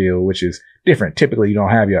distribution deal, which is different. Typically you don't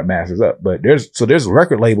have your masters up, but there's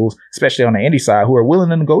record labels, especially on the indie side, who are willing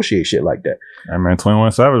to negotiate shit like that. Hey man,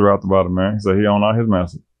 21 Savage rapped about it, man. So he owned all his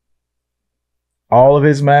masters. All of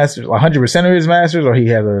his masters, 100% of his masters, or he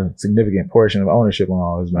has a significant portion of ownership on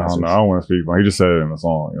all his masters? No, I don't want to speak, but he just said it in the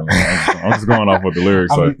song. You know, I'm just going off what the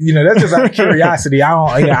lyrics say. You know, that's just out of curiosity.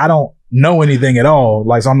 I don't know anything at all.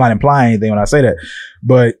 Like, so I'm not implying anything when I say that.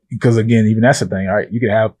 But because again, even that's the thing, right? You can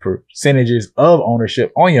have percentages of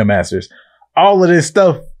ownership on your masters. All of this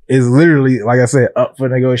stuff is literally, like I said, up for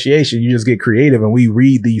negotiation. You just get creative, and we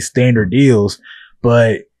read these standard deals,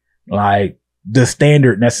 but like, the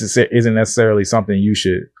standard isn't necessarily something you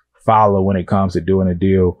should follow when it comes to doing a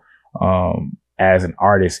deal as an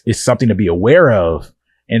artist. It's something to be aware of.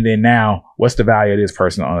 And then now, what's the value of this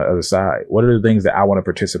person on the other side? What are the things that I want to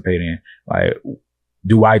participate in? Like,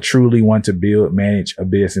 do I truly want to manage a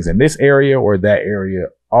business in this area or that area?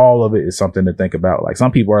 All of it is something to think about. Like,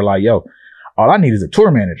 some people are like, yo, all I need is a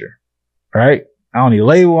tour manager, right? I don't need a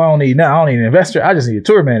label. I don't need an investor. I just need a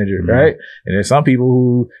tour manager, right? And there's some people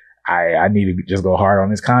who I need to just go hard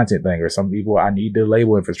on this content thing, or some people I need the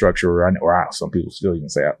label infrastructure, or some people still even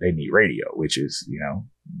say they need radio, which is, you know,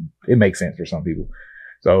 it makes sense for some people.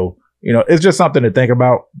 So, you know, it's just something to think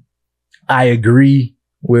about. I agree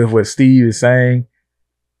with what Steve is saying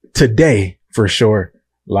today for sure.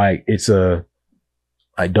 Like,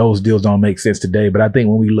 like those deals don't make sense today, but I think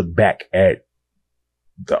when we look back at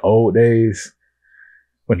the old days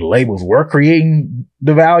when the labels were creating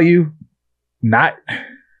the value, not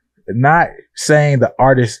saying the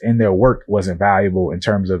artist and their work wasn't valuable in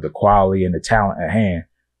terms of the quality and the talent at hand.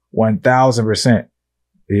 1000%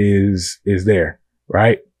 is there,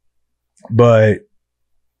 right? But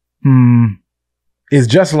it's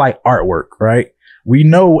just like artwork, right? We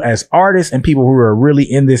know as artists and people who are really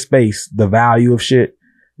in this space the value of shit.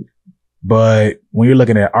 But when you're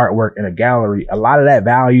looking at artwork in a gallery, a lot of that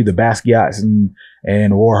value, the Basquiat's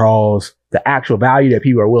and Warhol's, the actual value that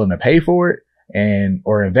people are willing to pay for it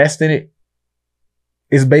or invest in it,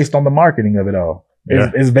 is based on the marketing of it all.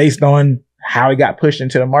 Yeah. It's based on how it got pushed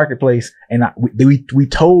into the marketplace. And we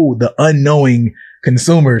told the unknowing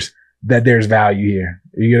consumers that there's value here.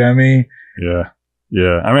 You get what I mean? Yeah.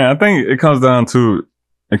 Yeah. I mean, I think it comes down to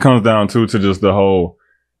just the whole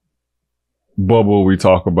bubble we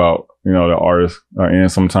talk about, you know, the artists are in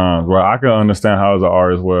sometimes, where I can understand how as an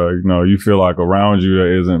artist where, you know, you feel like around you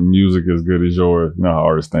there isn't music as good as yours. You know how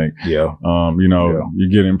artists think. Yeah. You know,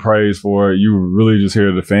 you're getting praise for it. You really just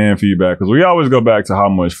hear the fan feedback, because we always go back to how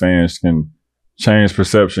much fans can change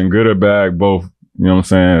perception, good or bad, both, you know what I'm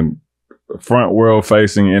saying, front world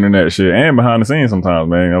facing internet shit and behind the scenes sometimes,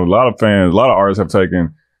 man. You know, a lot of artists have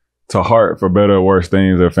taken to heart, for better or worse,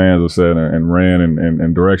 things that fans have said and ran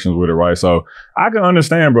in directions with it, right? So I can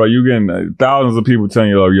understand, bro, you getting thousands of people telling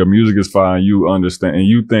you, oh, your music is fine, you understand, and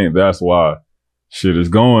you think that's why shit is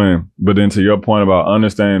going. But then to your point about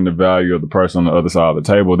understanding the value of the person on the other side of the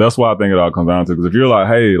table, that's why I think it all comes down to. Because if you're like,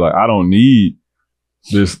 hey, like, I don't need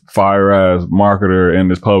this fire ass marketer and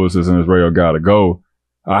this publicist and this radio guy to go,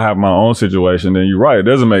 I have my own situation, then you're right. It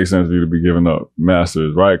doesn't make sense for you to be giving up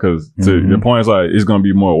masters, right? Because the point is, like, it's going to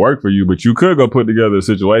be more work for you, but you could go put together a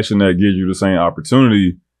situation that gives you the same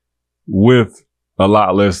opportunity with a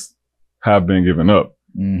lot less have been given up.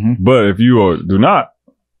 But if you do not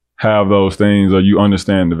have those things, or you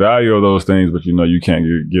understand the value of those things, but you know you can't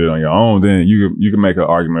get it on your own, then you can make an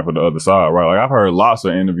argument for the other side, right? Like, I've heard lots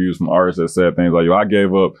of interviews from artists that said things like, yo, I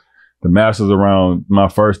gave up the masters around my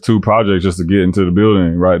first 2 projects just to get into the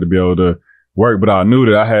building, right, to be able to work. But I knew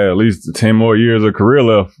that I had at least 10 more years of career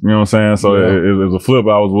left, you know what I'm saying? So it was a flip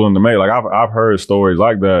I was willing to make. Like, I've heard stories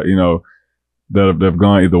like that, you know, that have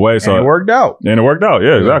gone either way. So and it worked out.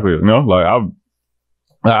 Yeah, exactly. You know, like,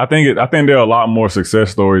 I think there are a lot more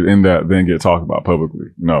success stories in that than get talked about publicly.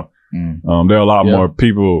 There are a lot more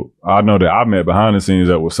people I know that I've met behind the scenes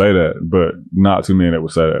that will say that, but not too many that will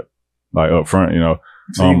say that, like up front,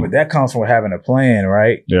 See, but that comes from having a plan,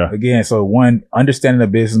 right? Yeah. Again, so one, understanding the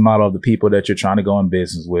business model of the people that you're trying to go in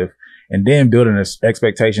business with, and then building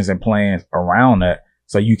expectations and plans around that.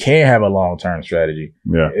 So you can have a long-term strategy.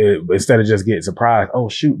 Yeah. Instead of just getting surprised. Oh,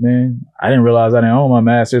 shoot, man. I didn't realize I didn't own my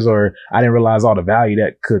masters, or I didn't realize all the value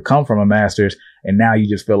that could come from a masters. And now you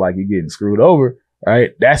just feel like you're getting screwed over, right?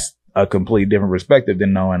 That's a completely different perspective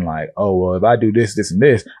than knowing like, oh, well, if I do this, this, and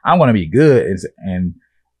this, I'm going to be good. And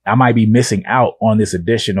I might be missing out on this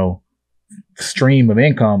additional stream of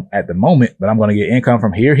income at the moment, but I'm going to get income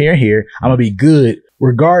from here, here, and here. I'm going to be good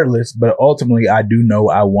regardless, but ultimately I do know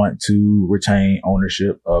I want to retain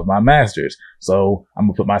ownership of my masters. So I'm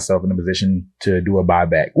gonna put myself in a position to do a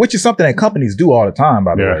buyback, which is something that companies do all the time,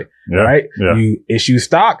 by the way, right? Yeah. You issue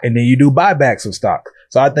stock and then you do buybacks of stock.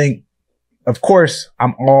 So I think, of course,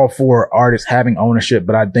 I'm all for artists having ownership,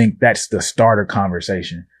 but I think that's the starter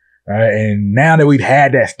conversation, right? And now that we've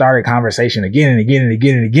had that starter conversation again and again and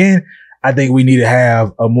again and again, I think we need to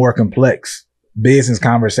have a more complex business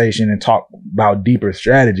conversation and talk about deeper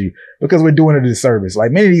strategy, because we're doing a disservice.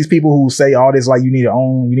 Like many of these people who say all this, like you need to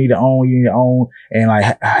own, and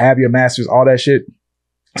like have your masters, all that shit.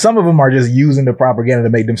 Some of them are just using the propaganda to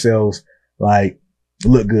make themselves like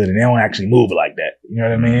look good, and they don't actually move it like that. You know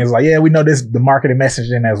what I mean? It's like, yeah, we know this, the marketing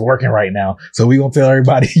messaging that's working right now. So we gonna tell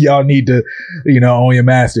everybody y'all need to, own your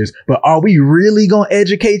masters. But are we really gonna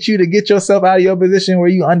educate you to get yourself out of your position where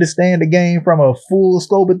you understand the game from a full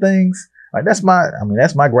scope of things? Like that's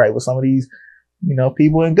my gripe with some of these,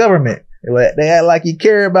 people in government. They act like you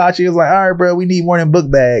care about you. It's like, all right, bro, we need more than book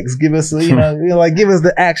bags. Give us, give us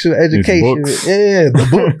the actual education. Yeah, the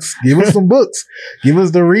books. Give us some books. Give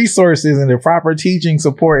us the resources and the proper teaching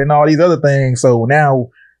support and all these other things. So now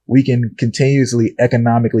we can continuously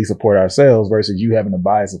economically support ourselves versus you having to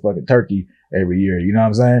buy us a fucking turkey every year. You know what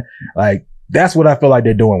I'm saying? Like, that's what I feel like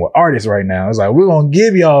they're doing with artists right now. It's like, we're going to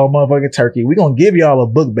give y'all a motherfucking turkey. We're going to give y'all a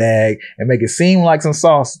book bag and make it seem like some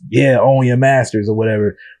sauce. Yeah, own your masters or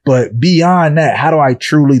whatever. But beyond that, how do I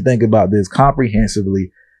truly think about this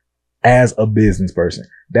comprehensively as a business person?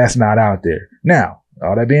 That's not out there. Now,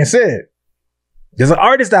 all that being said, there's an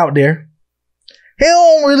artist out there. He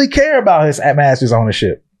don't really care about his masters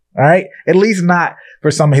ownership. All right. At least not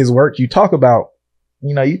for some of his work. You talked about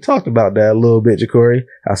that a little bit, Jacory,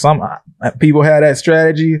 how some people have that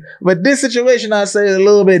strategy. But this situation, I say, is a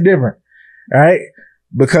little bit different. All right.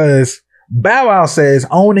 Because Bow Wow says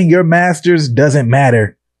owning your masters doesn't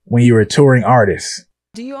matter when you're a touring artist.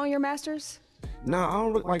 Do you own your masters? Nah, I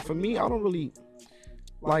don't like, for me, I don't really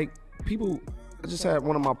like people. I just had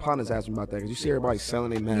one of my partners ask me about that, because you see everybody selling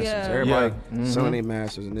their masters. Yeah. Everybody selling their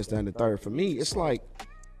masters and this, that, and the third. For me, it's like,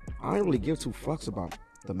 I don't really give two fucks about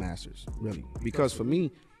the masters, really, because for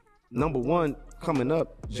me, number one, coming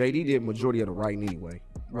up, JD did majority of the writing anyway.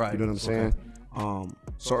 Right. You know what I'm saying?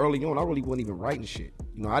 So early on, I really wasn't even writing shit.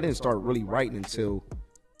 I didn't start really writing until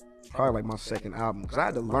probably like my second album, because I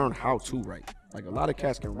had to learn how to write. Like, a lot of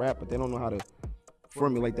cats can rap, but they don't know how to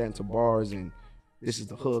formulate that into bars, and this is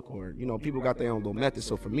the hook, or people got their own little method.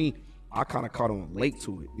 So for me, I kind of caught on late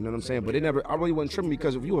to it, you know what I'm saying? But I really wasn't tripping,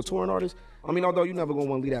 because if you're a touring artist, although you're never going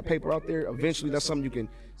to want to leave that paper out there, eventually that's something you can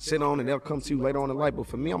sit on and they'll come to you later on in life. But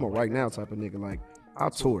for me, I'm a right now type of nigga. Like,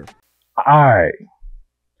 I'll tour. All right.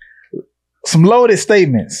 Some loaded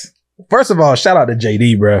statements. First of all, shout out to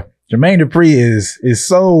JD, bro. Jermaine Dupri is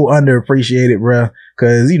so underappreciated, bro,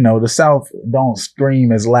 because, the South don't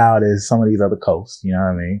scream as loud as some of these other coasts, you know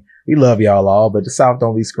what I mean? We love y'all all, but the South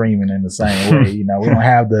don't be screaming in the same way. We don't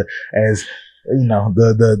have the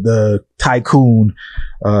tycoon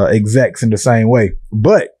execs in the same way.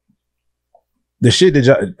 But the shit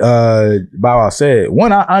that Bow Wow said,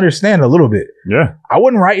 one, I understand a little bit. Yeah. I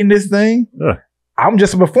wasn't writing this thing. Yeah. I'm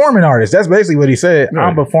just a performing artist. That's basically what he said. Yeah.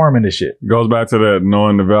 I'm performing this shit. Goes back to that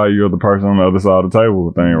knowing the value of the person on the other side of the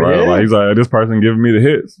table thing, right? Yeah. Like, he's like, this person giving me the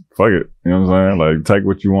hits. Fuck it. You know what I'm saying? Like, take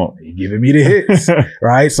what you want. You're giving me the hits,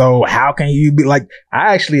 right? So how can you be like,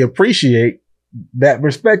 I actually appreciate that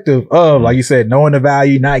perspective of, like you said, knowing the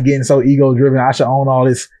value, not getting so ego driven. I should own all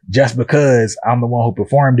this just because I'm the one who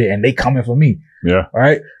performed it and they coming for me. Yeah.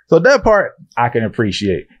 Right. So that part I can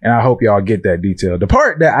appreciate. And I hope y'all get that detail. The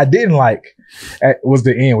part that I didn't like was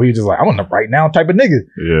the end where you're just like, I want the right now type of nigga.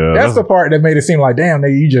 Yeah. That's the part that made it seem like, damn,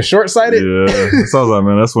 nigga, you just short-sighted. Yeah. It sounds like,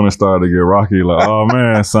 man, that's when it started to get rocky. Like, oh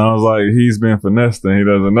man, sounds like he's been finessed and he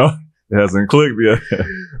doesn't know. It hasn't clicked yet.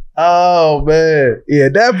 Oh man. Yeah,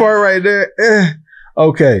 that part right there.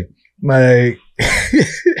 Okay. Like,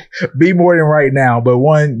 be more than right now. But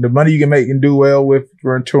one, the money you can make and do well with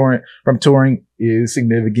from touring is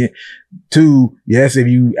significant. Two, yes, if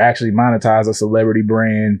you actually monetize a celebrity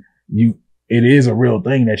brand, it is a real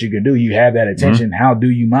thing that you can do. You have that attention. Mm-hmm. How do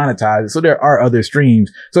you monetize it? So there are other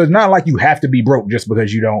streams. So it's not like you have to be broke just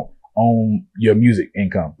because you don't own your music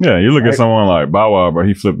income. Yeah, you look at someone like Bow Wow, but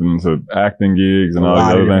he flipped into acting gigs and all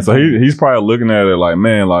these other things. So he's probably looking at it like,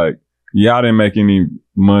 man, like, yeah, I didn't make any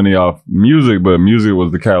money off music, but music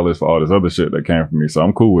was the catalyst for all this other shit that came from me. So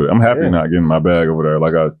I'm cool with it. I'm happy not getting my bag over there.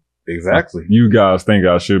 Like exactly. You guys think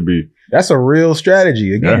I should be. That's a real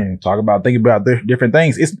strategy. Again, thinking about different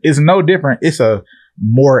things. It's no different. It's a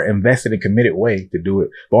more invested and committed way to do it.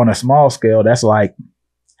 But on a small scale, that's like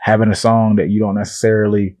having a song that you don't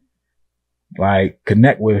necessarily like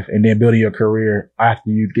connect with and then building your career after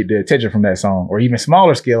you get the attention from that song. Or even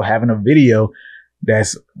smaller scale, having a video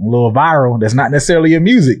that's a little viral, that's not necessarily your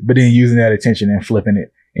music, but then using that attention and flipping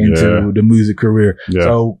it into the music career. Yeah.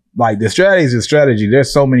 So like the strategy is a strategy.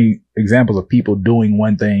 There's so many examples of people doing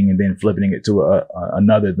one thing and then flipping it to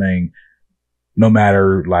another thing, no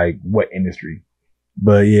matter like what industry.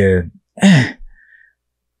 But yeah,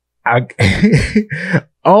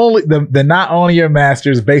 only the not owning your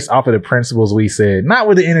masters based off of the principles we said, not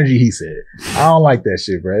with the energy he said. I don't like that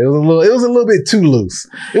shit, bro. It was a little bit too loose.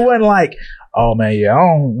 It wasn't like, oh man, yeah, I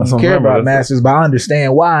don't care about masters, but I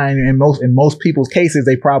understand why. And in most people's cases,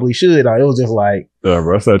 they probably should. It was just like, yeah,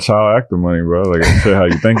 bro, that's that child actor money, bro. Like I said, how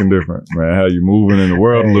you thinking different, man. How you moving in the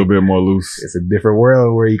world a little bit more loose. It's a different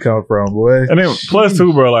world where you come from, boy. And then plus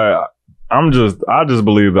too, bro, like I just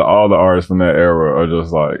believe that all the artists from that era are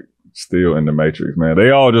just like still in the matrix, man.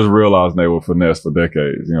 They all just realized they were finessed for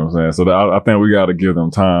decades. You know what I'm saying? So I think we got to give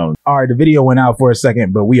them time. All right, the video went out for a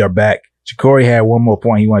second, but we are back. Corey had one more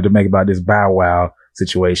point he wanted to make about this Bow Wow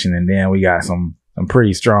situation, and then we got some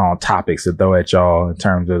pretty strong topics to throw at y'all in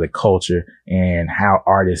terms of the culture and how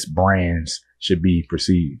artists' brands should be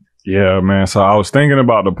perceived. Yeah, man. So I was thinking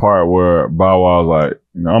about the part where Bow Wow was like,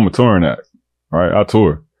 you know, I'm a touring act, right? I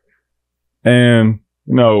tour, and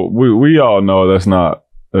you know, we all know that's not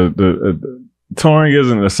touring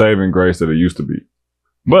isn't the saving grace that it used to be.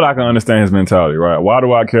 But I can understand his mentality, right? Why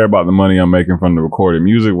do I care about the money I'm making from the recorded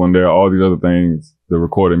music when there are all these other things the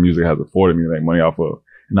recorded music has afforded me to make money off of?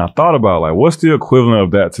 And I thought about like, what's the equivalent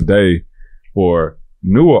of that today for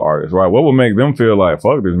newer artists, right? What would make them feel like,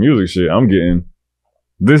 fuck this music shit, I'm getting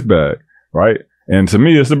this bag, right? And to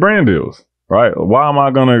me, it's the brand deals, right? Why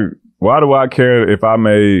do I care if I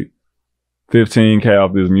made $15K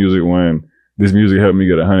off this music when this music helped me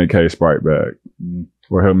get a $100K Sprite bag?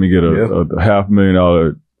 Or help me get a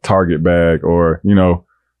 $500,000 Target bag, or, you know,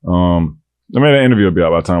 I mean, that interview will be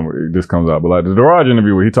out by the time this comes out, but like the Garage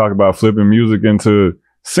interview where he talked about flipping music into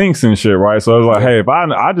syncs and shit, right? So I was like, hey, if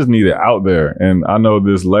I just need it out there, and I know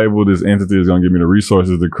this label, this entity is going to give me the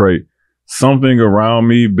resources to create something around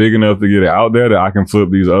me big enough to get it out there that I can flip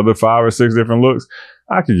these other 5 or 6 different looks,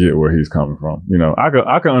 I could get where he's coming from. You know,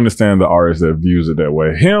 I can understand the artist that views it that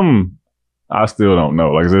way. Him, I still don't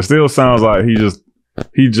know. Like, it still sounds like he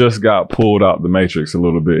just got pulled out the matrix a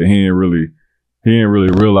little bit. He ain't really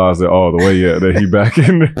realized it all the way yet that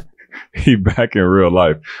he back in real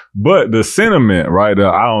life. But the sentiment, right, that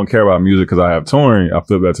I don't care about music because I have touring, I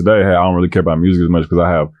flipped that today. Hey, I don't really care about music as much because I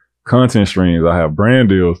have content streams, I have brand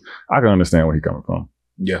deals. I can understand where he's coming from.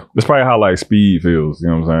 Yeah. That's probably how like Speed feels, you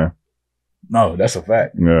know what I'm saying? No, that's a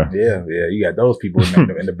fact. Yeah. You got those people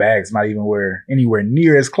in the bag's not even anywhere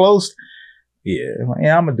near as close. Yeah,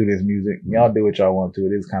 I'm gonna do this music. Y'all do what y'all want to.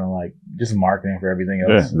 It is kind of like just marketing for everything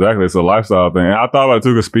else. Yeah, exactly. It's a lifestyle thing. And I thought about it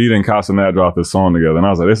too, because Speed and Cosign dropped this song together, and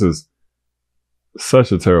I was like, this is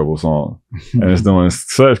such a terrible song, and it's doing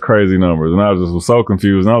such crazy numbers. And I was so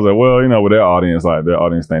confused. And I was like, well, you know, with their audience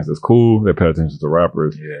thinks it's cool. They pay attention to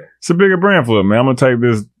rappers. Yeah, it's a bigger brand flip, man. I'm gonna take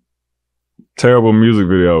this terrible music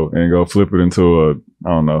video and go flip it into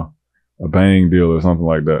a bang deal or something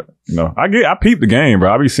like that. You know, I peep the game,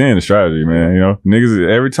 bro. I be seeing the strategy, man. You know, niggas,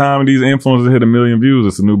 every time these influencers hit 1 million views,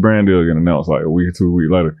 it's a new brand deal getting announced like a week or 2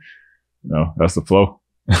 weeks later. You know, that's the flow.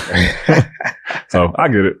 So I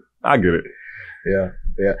get it.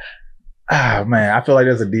 Yeah. Ah, man, I feel like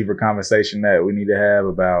there's a deeper conversation that we need to have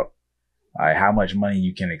about like how much money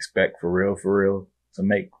you can expect for real to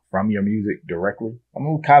make from your music directly. I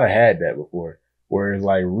mean, we kind of had that before. Whereas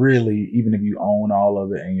like really, even if you own all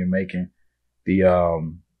of it and you're making the,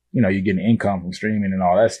 you're getting income from streaming and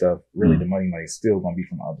all that stuff, really the money is still going to be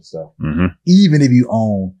from other stuff. Mm-hmm. Even if you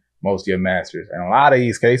own most of your masters. And a lot of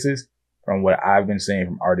these cases, from what I've been seeing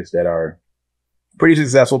from artists that are pretty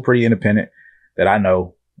successful, pretty independent, that I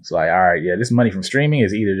know, it's like, all right, yeah, this money from streaming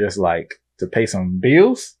is either just like to pay some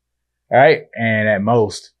bills, All right. And at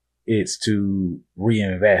most, it's to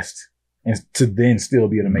reinvest and to then still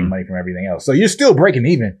be able to make money from everything else. So you're still breaking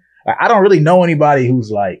even. I don't really know anybody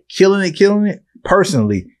who's like killing it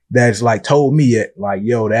personally that's like told me it like,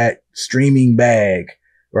 yo, that streaming bag,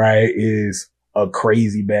 right, is a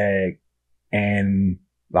crazy bag and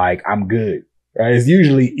like I'm good, right? It's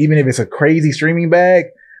usually, even if it's a crazy streaming bag,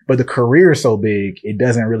 but the career is so big, it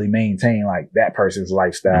doesn't really maintain like that person's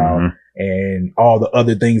lifestyle and all the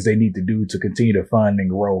other things they need to do to continue to fund and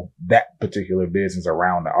grow that particular business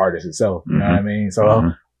around the artist itself. You know what I mean?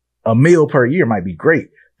 So a meal per year might be great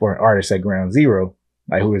for an artist at ground zero,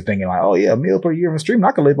 like who is thinking like, oh yeah, a meal per year from streaming,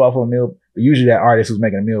 I can live off of a meal. But usually that artist who's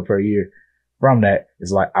making a meal per year from that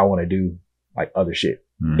is like, I want to do like other shit.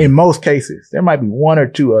 In most cases, there might be one or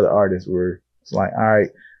two other artists where it's like, all right,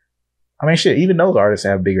 I mean, shit, even those artists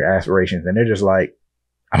have bigger aspirations and they're just like,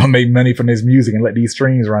 I'm gonna make money from this music and let these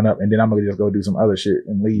streams run up and then I'm gonna just go do some other shit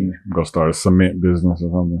and leave. Go start a cement business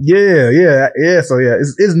or something. Yeah. So yeah,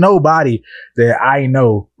 it's nobody that I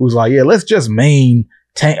know who's like, yeah, let's just maintain.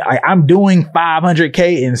 I'm doing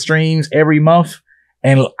 500K in streams every month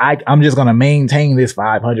and I'm just gonna maintain this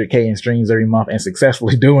 500K in streams every month and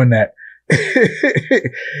successfully doing that.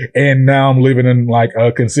 And now I'm living in like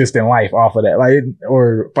a consistent life off of that, like,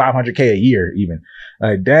 or 500K a year even.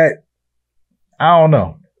 Like that, I don't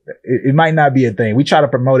know. It might not be a thing. We try to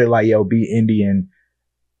promote it like, yo, be indie, and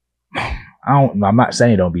I'm not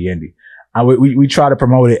saying don't be indie. We try to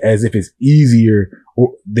promote it as if it's easier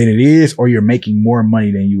than it is, or you're making more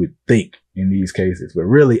money than you would think in these cases. But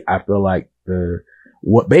really, I feel like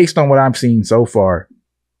based on what I'm seeing so far,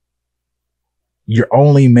 you're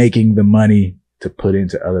only making the money to put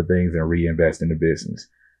into other things and reinvest in the business.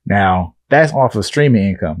 Now, that's off of streaming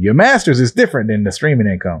income. Your masters is different than the streaming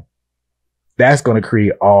income. That's going to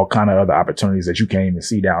create all kind of other opportunities that you can't even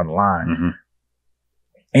see down the line.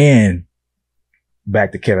 And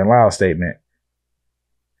back to Kevin Lyle's statement,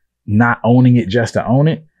 not owning it just to own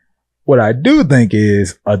it. What I do think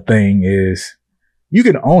is a thing is you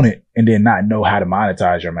can own it and then not know how to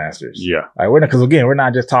monetize your masters. Yeah. Like we're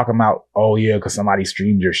not just talking about, oh yeah, cause somebody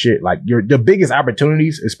streamed your shit. Like the biggest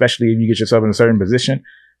opportunities, especially if you get yourself in a certain position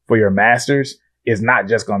for your masters, is not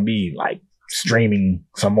just going to be like streaming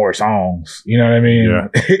some more songs. You know what I mean? Yeah.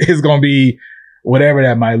 It's going to be whatever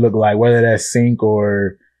that might look like, whether that's sync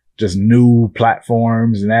or just new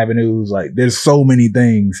platforms and avenues. Like there's so many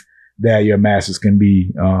things that your masters can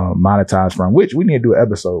be monetized from, which we need to do an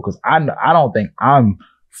episode because I don't think I'm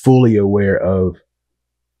fully aware of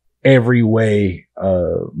every way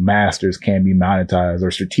masters can be monetized or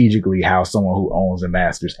strategically how someone who owns the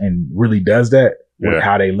masters and really does that, or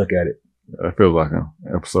how they look at it. I feel like an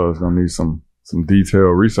episode is going to need some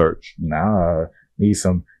detailed research. Nah, need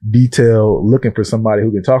some detail looking for somebody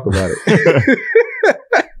who can talk about it.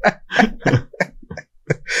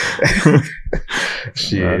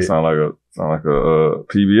 Shit. Man, sound like a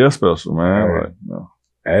PBS special, man. Right. Like, no.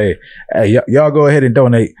 Hey, y'all go ahead and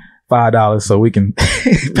donate $5 so we can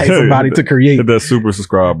pay somebody to create. Hit that super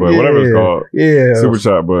subscribe button, whatever it's called. Yeah. Super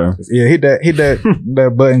chat button. Yeah, hit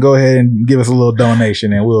that button. Go ahead and give us a little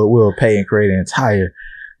donation and we'll pay and create an entire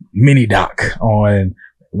mini doc on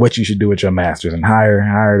what you should do with your masters and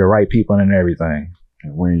hire the right people and everything.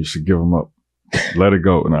 And when you should give them up. Let it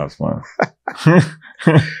go. No, it's fine.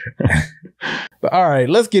 But all right,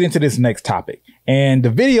 let's get into this next topic. And the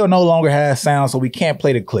video no longer has sound, so we can't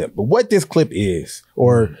play the clip. But what this clip is,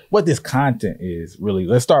 or what this content is, really,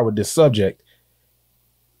 let's start with this subject.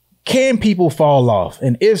 Can people fall off?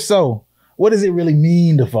 And if so, what does it really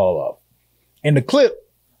mean to fall off? In the clip,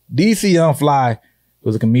 DC Young Fly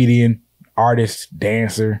was a comedian, artist,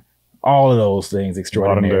 dancer, all of those things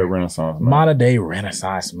extraordinary. Modern day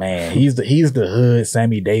Renaissance man. He's the hood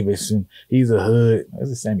Sammy Davis. He's the hood. Is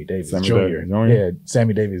it Sammy Davis Jr.? Yeah,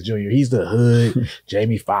 Sammy Davis Jr. He's the hood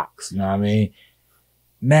Jamie Foxx. You know what I mean?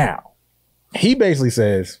 Now, he basically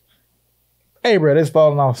says, hey, bro, this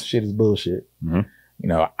falling off shit is bullshit. You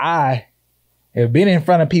know, I have been in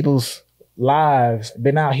front of people's lives,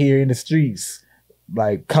 been out here in the streets,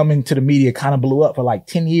 like coming to the media, kind of blew up for like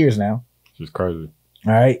 10 years now. It's crazy.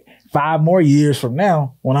 All right. 5 more years from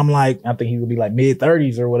now, when I'm like, I think he will be like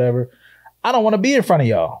mid-30s or whatever, I don't want to be in front of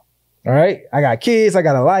y'all. All right. I got kids. I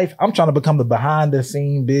got a life. I'm trying to become the behind the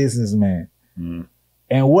scene businessman.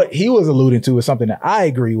 And what he was alluding to is something that I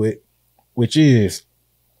agree with, which is,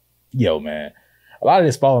 yo, man, a lot of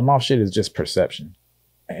this falling off shit is just perception.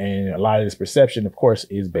 And a lot of this perception, of course,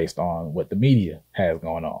 is based on what the media has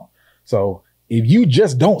going on. So if you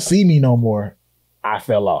just don't see me no more, I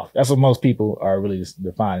fell off. That's what most people are really just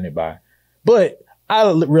defining it by. But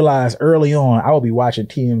I realized early on, I would be watching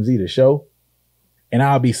TMZ, the show, and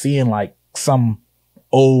I'll be seeing like some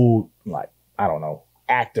old, like, I don't know,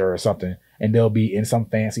 actor or something, and they'll be in some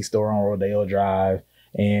fancy store on Rodeo Drive,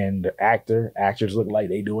 and the actors look like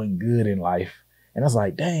they doing good in life. And I was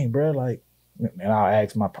like, dang, bro, like, and I'll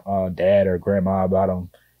ask my dad or grandma about them.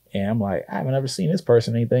 And I'm like, I haven't ever seen this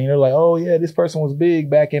person anything. They're like, oh yeah, this person was big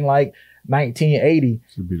back in like 1980.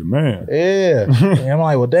 Should be the man. Yeah. And I'm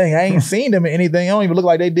like, well, dang, I ain't seen them in anything. I don't even look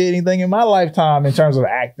like they did anything in my lifetime in terms of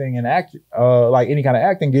acting and like any kind of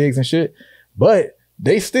acting gigs and shit. But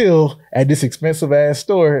they still at this expensive ass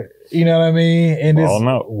store, you know what I mean? In this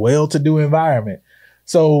well-to-do environment.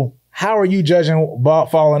 So how are you judging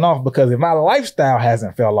about falling off? Because if my lifestyle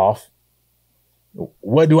hasn't fell off,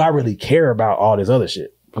 what do I really care about all this other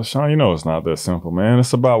shit? But Sean, you know it's not that simple, man.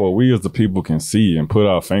 It's about what we as the people can see and put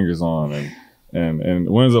our fingers on. And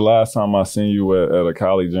when's the last time I seen you at a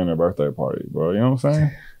Kylie Jenner birthday party, bro? You know what I'm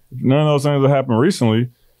saying? If none of those things that happened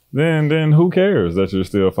recently, then who cares that you're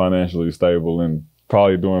still financially stable and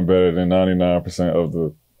probably doing better than 99% of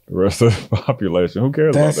the rest of the population? Who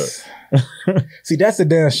cares about that? See, that's a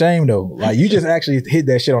damn shame though. Like you just actually hit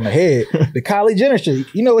that shit on the head. The Kylie Jenner shit.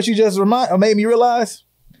 You know what you just made me realize?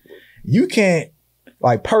 You can't,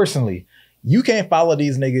 like personally, you can't follow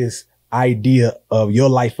these niggas' idea of your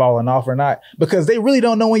life falling off or not because they really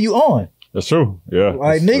don't know when you on. That's true. Yeah.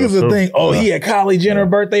 Like niggas will think, oh, he at Kylie Jenner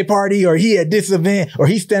birthday party, or he at this event, or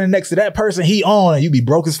he's standing next to that person, he on, and you be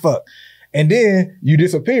broke as fuck. And then you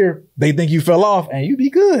disappear, they think you fell off, and you be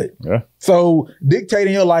good. Yeah. So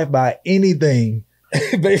dictating your life by anything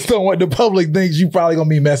based on what the public thinks, you probably gonna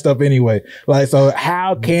be messed up anyway. Like, so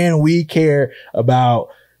how can we care about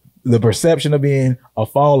the perception of being a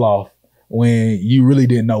fall off when you really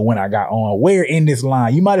didn't know when I got on? Where in this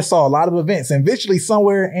line? You might have saw a lot of events, and eventually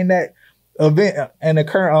somewhere in that event in the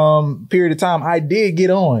current period of time, I did get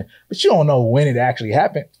on, but you don't know when it actually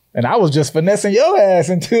happened. And I was just finessing your ass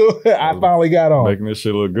until I finally got on. Making this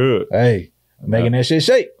shit look good. Hey, making that shit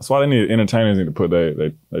shake. That's why they need entertainers need to put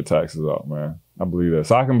their taxes up, man. I believe that.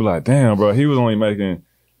 So I can be like, damn, bro, he was only making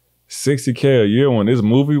 $60K a year when this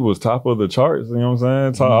movie was top of the charts. You know what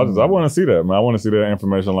I'm saying? I want to see that, man. I want to see that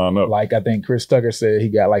information line up. Like I think Chris Tucker said he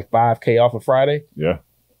got like $5K off of Friday. Yeah.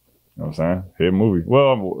 You know what I'm saying? Hit movie.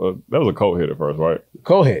 Well, that was a cult hit at first, right?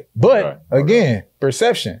 Cult hit. But again,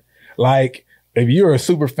 perception. Like if you're a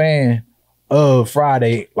super fan of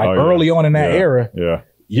Friday, like early on in that era,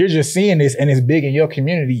 you're just seeing this and it's big in your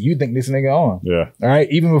community. You think this nigga on. Yeah. All right.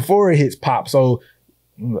 Even before it hits pop. So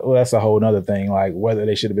that's a whole nother thing. Like whether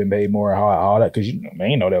they should have been paid more or all that. Cause they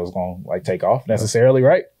ain't know that was going to like take off necessarily.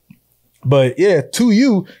 Right. But yeah, to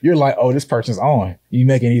you, you're like, oh, this person's on. You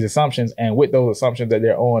making these assumptions. And with those assumptions that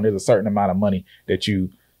they're on, there's a certain amount of money that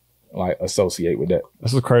you like associate with that.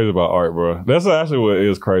 That's what's crazy about art, bro. That's actually what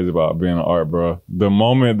is crazy about being an art, bro. The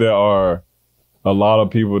moment there are a lot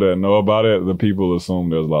of people that know about it, the people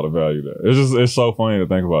assume there's a lot of value there. It's so funny to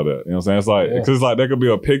think about that. You know what I'm saying? It's like, because it's like there could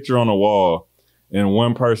be a picture on the wall and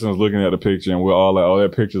one person is looking at the picture and we're all like, oh,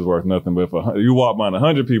 that picture's worth nothing. But if you walk by and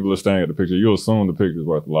 100 people are staring at the picture, you assume the picture's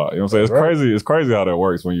worth a lot. You know what I'm saying? It's crazy. It's crazy how that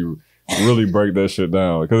works when you really break that shit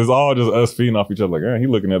down. Because it's all just us feeding off each other. Like, he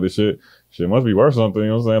looking at this shit. Shit must be worth something. You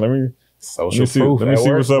know what I'm saying? Let me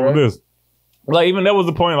see what's up with this. Like, even that was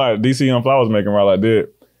the point like DC Young Fly was making right like that.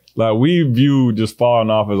 Like, we view just falling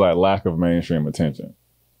off as like lack of mainstream attention.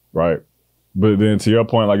 Right? But then to your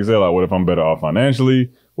point, like you said, like, what if I'm better off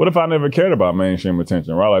financially? What if I never cared about mainstream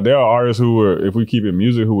attention, right? Like there are artists who were, if we keep it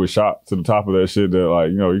music, who were shot to the top of that shit that like,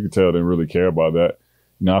 you know, you could tell they didn't really care about that.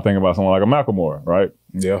 You know, I think about someone like a Macklemore, right?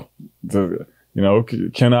 Yeah. You know,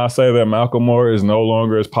 can I say that Macklemore is no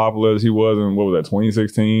longer as popular as he was in, what was that,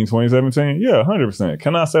 2016, 2017? Yeah, 100%.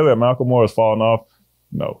 Can I say that Macklemore has fallen off?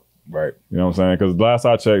 No. Right. You know what I'm saying? Because last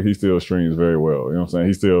I checked, he still streams very well. You know what I'm saying?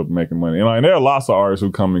 He's still making money. And like, there are lots of artists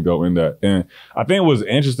who come and go in that. And I think what's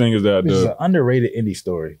interesting is that this is an underrated indie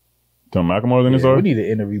story. Tell Macklemore's indie story? We need to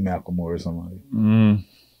interview Macklemore or somebody.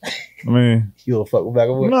 I mean, you don't fuck with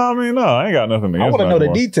Macklemore? No, I mean, no, I ain't got nothing against I want to know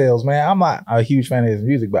the details, man. I'm not a huge fan of his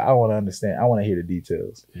music, but I want to understand. I want to hear the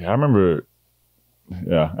details. Yeah, I remember.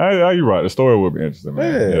 Yeah, you're right. The story will be interesting,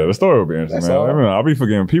 man. Yeah, the story will be interesting, man. I mean, I'll be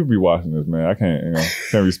forgetting. People be watching this, man. I can't,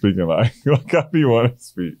 can't be speaking like I be wanting to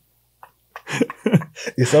speak.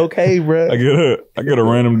 It's okay, bro. I get a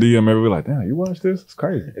random DM maybe like, damn, you watch this? It's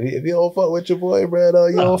crazy. If you don't fuck with your boy, bro,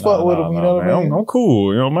 you don't fuck with him. You know what I mean? I'm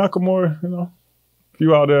cool. You know, Macklemore. You know, if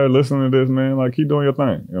you out there listening to this, man, like keep doing your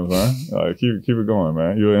thing. You know what I'm saying? Like keep it going,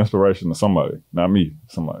 man. You're an inspiration to somebody, not me,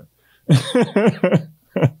 somebody.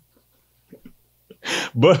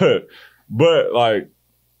 But like,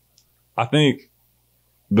 I think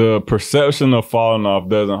the perception of falling off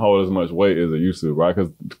doesn't hold as much weight as it used to, right?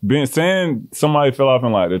 Because saying somebody fell off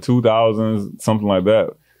in like the 2000s, something like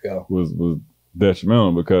that, was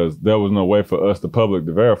detrimental because there was no way for us, the public,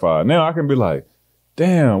 to verify. Now I can be like,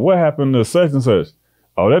 damn, what happened to such and such?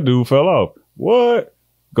 Oh, that dude fell off. What?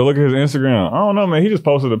 Go look at his Instagram. I don't know, man. He just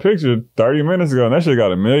posted a picture 30 minutes ago and that shit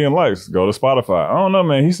got 1 million likes. Go to Spotify. I don't know,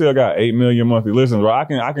 man. He still got 8 million monthly listens. Right?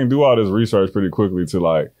 I can do all this research pretty quickly to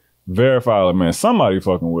like verify, like, man, somebody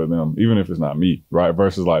fucking with them, even if it's not me, right?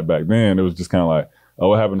 Versus like back then, it was just kind of like, oh,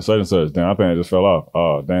 what happened to such and such? Damn, I think I just fell off.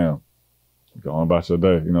 Oh, damn. Go on about your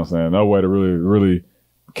day. You know what I'm saying? No way to really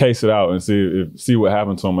case it out and see what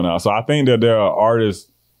happened to them or not. So I think that there are artists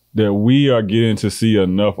that we are getting to see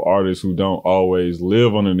enough artists who don't always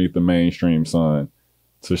live underneath the mainstream sun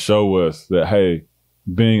to show us that, hey,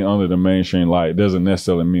 being under the mainstream light doesn't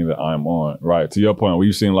necessarily mean that I'm on, right? To your point,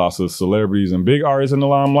 we've seen lots of celebrities and big artists in the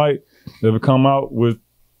limelight that have come out with,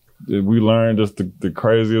 we learned just the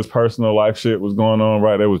craziest personal life shit was going on,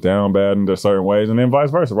 right? They was down bad in certain ways, and then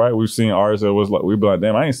vice versa, right? We've seen artists that was like, we'd be like,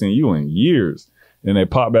 damn, I ain't seen you in years. And they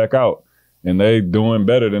pop back out. And they doing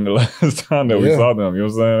better than the last time that we saw them. You know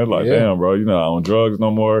what I'm saying? It's like, damn, bro, you're not on drugs no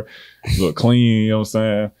more. You look clean, you know what I'm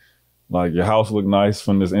saying? Like, your house look nice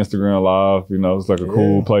from this Instagram live. You know, it's like a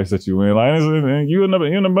cool place that you in. Like, you're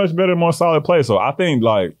in a much better, more solid place. So I think,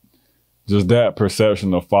 like, just that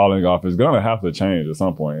perception of falling off is gonna have to change at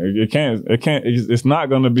some point. It's not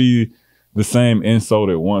gonna be the same insult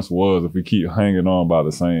it once was if we keep hanging on by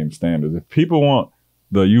the same standards. If people want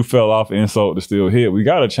the you fell off insult to still hit, we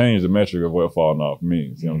got to change the metric of what falling off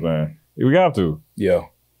means. You know what I'm saying? We got to. Yeah.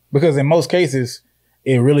 Because in most cases,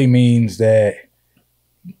 it really means that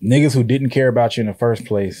niggas who didn't care about you in the first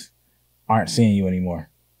place aren't seeing you anymore.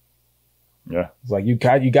 Yeah. It's like you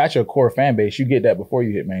got your core fan base. You get that before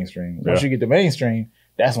you hit mainstream. Once you get to mainstream,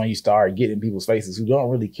 that's when you start getting in people's faces who don't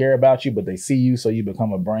really care about you, but they see you, so you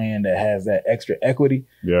become a brand that has that extra equity.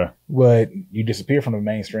 Yeah. But you disappear from the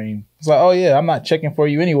mainstream. It's like, oh yeah, I'm not checking for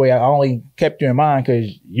you anyway. I only kept you in mind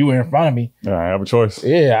because you were in front of me. Yeah, I have a choice.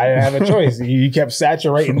 Yeah, I didn't have a choice. You kept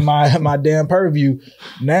saturating my damn purview.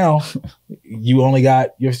 Now you only got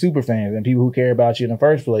your super fans and people who care about you in the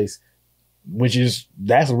first place,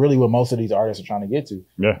 that's really what most of these artists are trying to get to.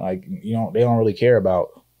 Yeah. Like, they don't really care about,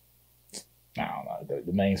 I don't know,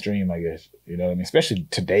 the mainstream, I guess. You know what I mean? Especially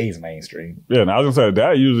today's mainstream. Yeah, and I was gonna say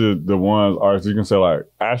that usually the ones artists you can say like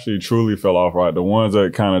actually truly fell off, right? The ones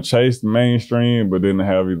that kind of chased mainstream but didn't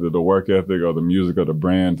have either the work ethic or the music or the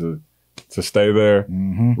brand to stay there,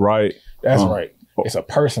 right? That's right. It's a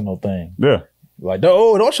personal thing. Yeah. Like,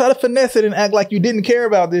 don't try to finesse it and act like you didn't care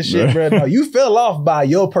about this shit, bro. No, you fell off by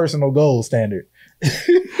your personal goal standard.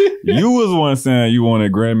 You was one saying you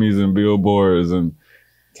wanted Grammys and Billboards and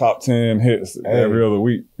top 10 hits every other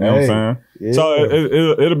week. You know what I'm saying? Yeah. So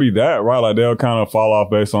it'll be that, right? Like they'll kind of fall off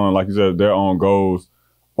based on, like you said, their own goals.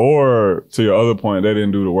 Or to your other point, they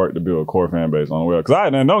didn't do the work to build a core fan base on the well.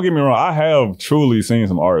 Because don't get me wrong, I have truly seen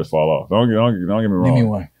some artists fall off. Don't get me wrong. Give me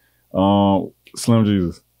one. Slim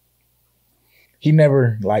Jesus. He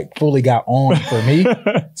never like fully got on for me.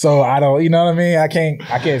 So I don't, you know what I mean? I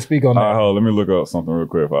can't speak on that. All right, hold on, let me look up something real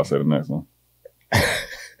quick if I say the next one.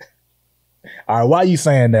 All right, why are you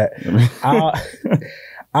saying that?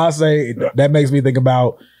 I'll say that makes me think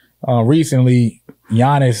about recently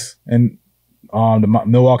Giannis and the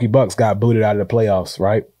Milwaukee Bucks got booted out of the playoffs,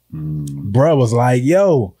 right? Bruh was like,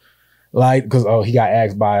 yo, like, because he got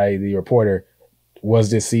asked by the reporter, was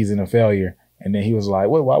this season a failure? And then he was like,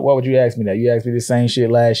 why would you ask me that? You asked me the same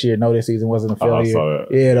shit last year. No, this season wasn't a failure.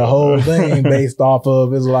 Yeah, the whole thing based off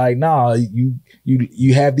of is like, nah,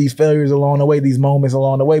 you have these failures along the way, these moments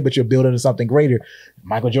along the way, but you're building to something greater.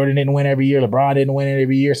 Michael Jordan didn't win every year. LeBron didn't win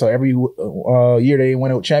every year. So every year they didn't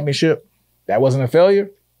win a championship. That wasn't a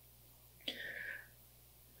failure.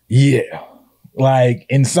 Yeah. Like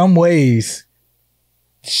in some ways,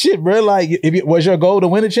 shit, bro, like if it was your goal to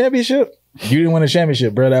win a championship, you didn't win a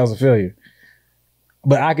championship, bro, that was a failure.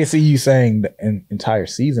 But I can see you saying the entire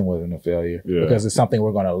season wasn't a failure because it's something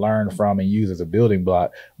we're going to learn from and use as a building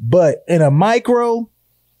block. But in a micro,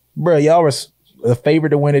 bro, y'all were a favorite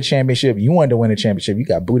to win a championship. You wanted to win a championship. You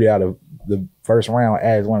got booted out of the first round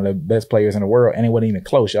as one of the best players in the world, and it wasn't even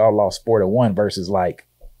close. Y'all lost 4-1 versus like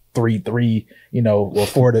 3-3, or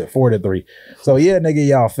 4-3. So yeah, nigga,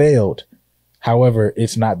 y'all failed. However,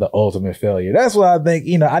 it's not the ultimate failure. That's what I think.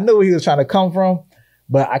 I knew where he was trying to come from,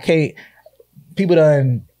 but I can't. People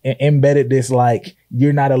done embedded this like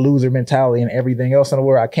you're not a loser mentality and everything else in the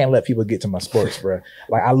world. I can't let people get to my sports, bro.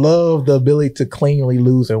 Like I love the ability to cleanly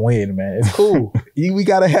lose and win, man. It's cool. We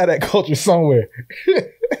gotta have that culture somewhere.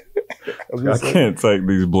 I can't take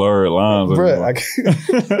these blurred lines. Bro,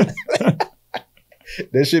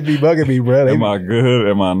 that should be bugging me, bro. Am I good?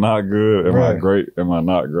 Am I not good? Am I great? Am I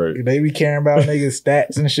not great? They be caring about niggas'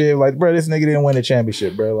 stats and shit. Like, bro, this nigga didn't win a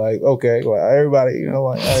championship, bro. Like, okay, well, everybody, you know,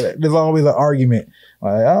 like, there's always an argument.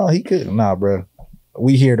 Like, oh, he couldn't. Nah, bro.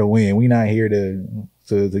 We here to win. We not here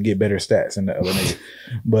to get better stats than the other nigga.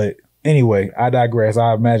 But anyway, I digress.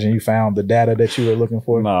 I imagine you found the data that you were looking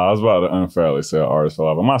for. Nah, I was about to unfairly say an artist fell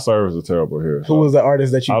off, but my service is terrible here. Who was the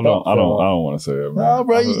artist that you thought I don't want to say it, man. No,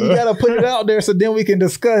 bro, you gotta put it out there so then we can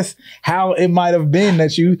discuss how it might have been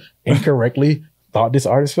that you incorrectly thought this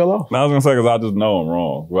artist fell off. I was gonna say because I just know I'm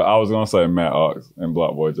wrong. But I was gonna say Matt Ox and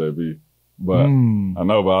Block Boy JB. But I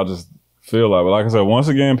know, but I just feel like, but like I said, once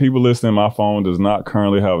again, people listening, my phone does not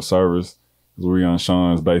currently have a service. We're on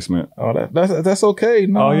Sean's basement. Oh, that's okay.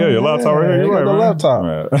 No, oh yeah, your laptop right here. You're right, the laptop.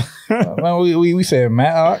 Man, we said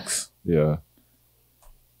Matt Ox. Yeah.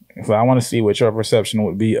 So I want to see what your perception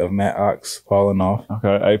would be of Matt Ox falling off.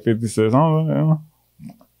 Okay, 856.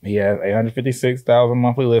 He has 856,000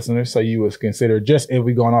 monthly listeners. So you would consider, just if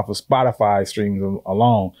we're going off of Spotify streams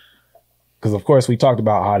alone, because of course we talked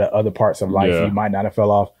about how the other parts of life he might not have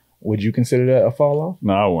fell off. Would you consider that a fall off?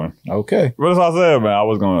 No, I wouldn't. Okay. But as I said, man,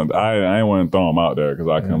 I ain't want to throw him out there because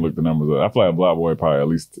I couldn't look the numbers up. I feel like Black Boy probably at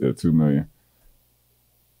least 2 million.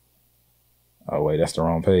 Oh, wait, that's the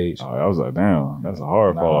wrong page. Oh, I was like, damn, that's a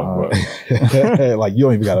hard fall off. But. Like, you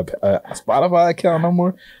don't even got a Spotify account no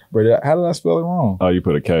more? Bro, how did I spell it wrong? Oh, you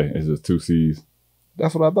put a K. It's just 2 C's.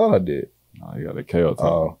 That's what I thought I did. Oh, you got a K on top.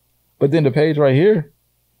 Oh. But then the page right here.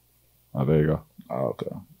 Oh, there you go. Oh,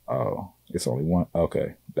 okay. Oh, it's only one.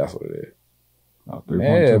 Okay. That's what it is. Oh,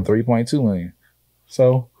 3.2. 3.2 million.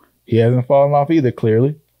 So he hasn't fallen off either,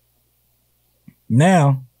 clearly.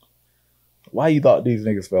 Now, why you thought these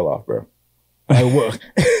niggas fell off, bro? Like,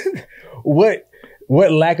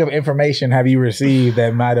 what lack of information have you received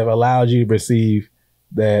that might have allowed you to perceive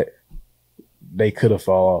that they could have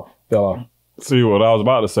fell off? See, what I was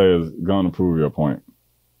about to say is going to prove your point.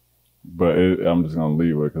 But I'm just going to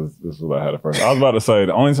leave it because this is what I had at first. I was about to say,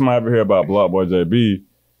 the only time I ever hear about Block Boy JB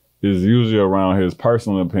is usually around his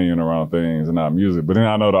personal opinion around things and not music. But then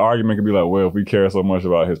I know the argument could be like, well, if we care so much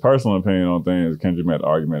about his personal opinion on things, Kendrick made the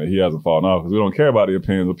argument that he hasn't fallen off because we don't care about the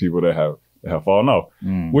opinions of people that have fallen off,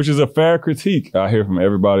 which is a fair critique I hear from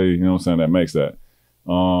everybody, you know what I'm saying, that makes that.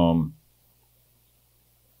 And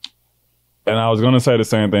I was going to say the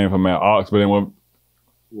same thing for Matt Ox, but then what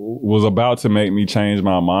was about to make me change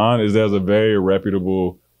my mind is there's a very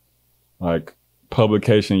reputable like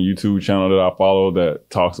publication YouTube channel that I follow that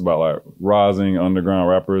talks about like rising underground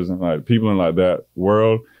rappers and like people in like that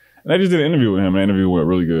world. And they just did an interview with him. The interview went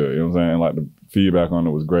really good. You know what I'm saying? Like the feedback on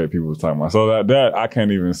it was great. People was talking about. So that I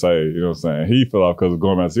can't even say, you know what I'm saying? He fell off because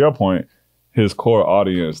going back to your point, his core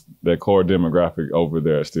audience, that core demographic over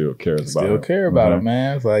there still cares about it. Still care about it,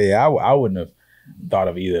 man. So yeah, I wouldn't have thought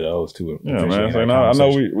of either of those two. Yeah, man. So I know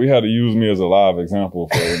we had to use me as a live example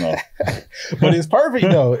for, you know. But it's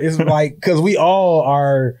perfect though. It's like, because we all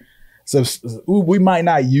are, so we might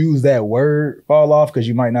not use that word fall off because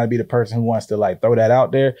you might not be the person who wants to like throw that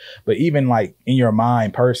out there. But even like in your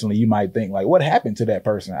mind personally, you might think like, what happened to that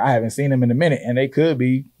person? I haven't seen them in a minute, and they could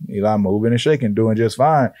be, you know, moving and shaking, doing just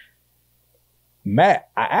fine. Matt,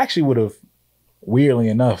 I actually would have, weirdly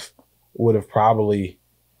enough, probably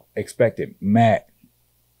expected Matt,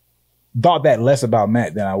 thought that less about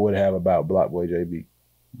Matt than I would have about Block Boy JB.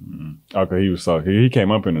 Okay, he came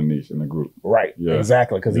up in a niche in the group. Right, yeah.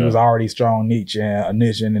 Exactly, because he was already strong niche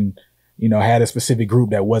and, you know, had a specific group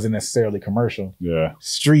that wasn't necessarily commercial. Yeah.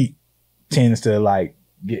 Street tends to like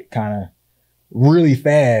get kind of really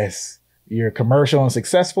fast. You're commercial and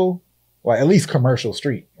successful, well, at least commercial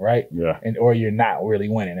street, right? Yeah. Or you're not really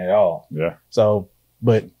winning at all. Yeah. So,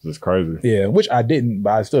 but it's just crazy. Yeah, which I didn't,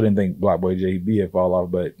 but I still didn't think Block Boy JB had fall off.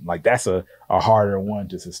 But like that's a harder one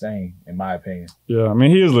to sustain, in my opinion. Yeah, I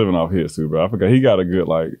mean he is living off hits too, bro. I forgot he got a good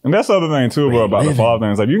like, and that's the other thing too, bro, about the fall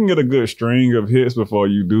things. Like you can get a good string of hits before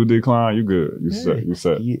you do decline. You good. You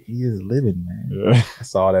set. He is living, man. Yeah.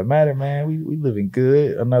 That's all that matter, man. We living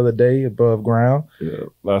good. Another day above ground. Yeah.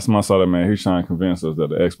 Last time I saw that, man, he's trying to convince us that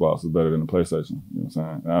the Xbox is better than the PlayStation. You know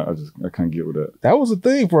what I'm saying? I can't get with that. That was a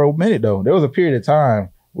thing for a minute though. There was a period of time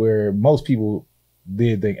where most people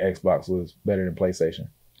did think Xbox was better than PlayStation.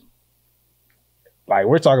 Like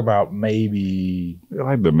we're talking about maybe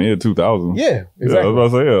like the mid 2000s. Yeah, exactly. Yeah, I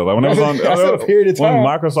was about to say, yeah. Like when it was on, that's a period of time. When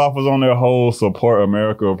Microsoft was on their whole support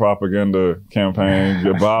America propaganda campaign,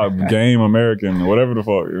 game American, whatever the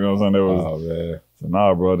fuck, you know what I'm saying? There was, oh man. So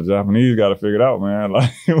nah, bro, the Japanese got to figure it out, man.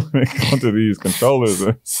 Like when it comes to these controllers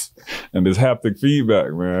and this haptic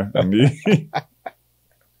feedback, man.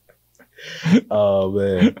 Oh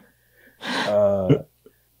man.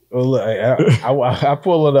 Well, look, I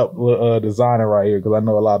pull it up, designer right here, because I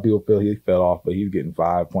know a lot of people feel he fell off, but he's getting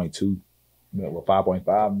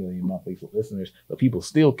 5.5 million monthly listeners, but people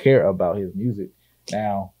still care about his music.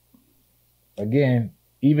 Now, again,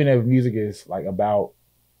 even if music is like about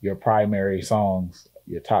your primary songs,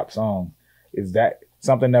 your top songs, is that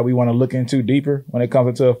something that we want to look into deeper when it comes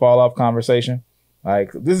into a fall off conversation?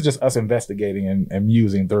 Like, this is just us investigating and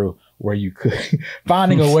musing through where you could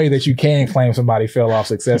finding a way that you can claim somebody fell off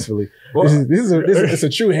successfully. Well, it's a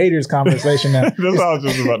true haters conversation. That's what I was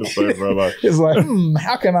just about to say, bro. Like, it's like,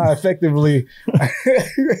 how can I effectively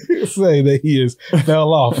say that he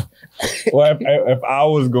fell off? Well, if I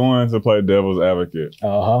was going to play devil's advocate,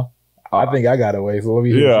 I think I got away. So let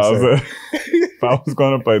me hear what you say. If I was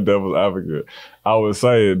going to play devil's advocate, I would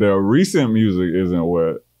say their recent music isn't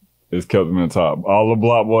what it's kept them in the top. All the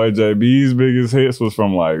Block Boy JB's biggest hits was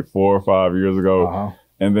from like 4 or 5 years ago.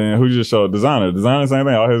 And then who just showed Designer? Designer, same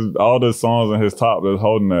thing. All the songs in his top that's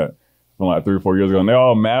holding that from like 3 or 4 years ago. And they're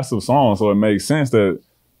all massive songs. So it makes sense that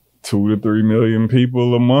 2 to 3 million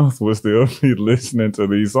people a month would still be listening to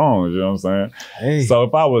these songs. You know what I'm saying? Hey. So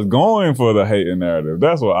if I was going for the hating narrative,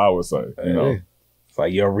 that's what I would say. You know? It's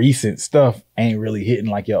like your recent stuff ain't really hitting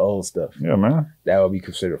like your old stuff. Yeah, man. That would be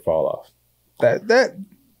considered fall off.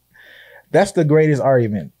 That's the greatest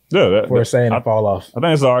argument for saying fall off. I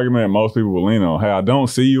think it's the argument most people will lean on. Hey, I don't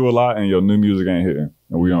see you a lot and your new music ain't hitting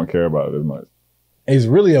and we don't care about it as much. It's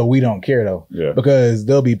really a we don't care though. Yeah. Because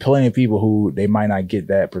there'll be plenty of people who they might not get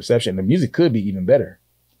that perception. The music could be even better.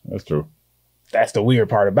 That's true. That's the weird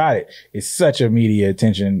part about it. It's such a media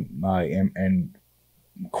attention and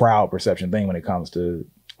crowd perception thing when it comes to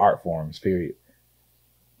art forms, period.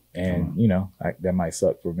 And, you know, that might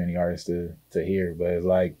suck for many artists to hear, but it's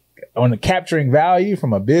like, on the capturing value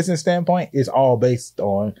from a business standpoint, it's all based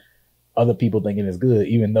on other people thinking it's good,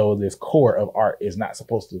 even though this core of art is not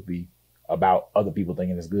supposed to be about other people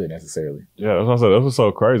thinking it's good necessarily. Yeah, that's what I said. That's what's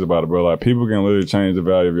so crazy about it, bro. Like, people can literally change the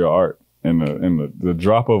value of your art in the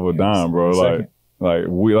drop of a dime, bro. Like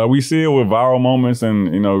we see it with viral moments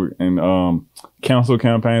and, you know, and council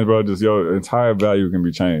campaigns, bro. Just your entire value can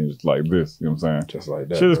be changed like this. You know what I'm saying? Just like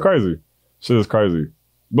that. Shit is crazy. Shit is crazy.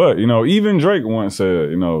 But, you know, even Drake once said,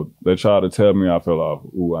 you know, they tried to tell me I fell off.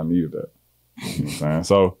 Ooh, I needed that. You know what I'm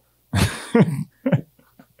saying?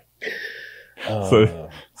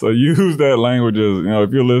 So use that language as, you know,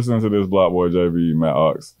 if you're listening to this Block Boy JB, Matt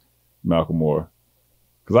Ox, Malcolm Moore,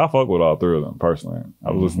 because I fuck with all 3 of them personally.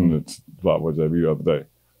 I was listening to Block Boy JB the other day. You know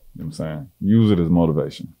what I'm saying? Use it as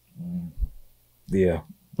motivation. Yeah.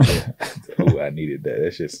 Ooh, I needed that.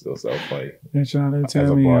 That shit's still so funny. They're trying to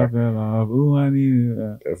tell me I fell off. Ooh, I needed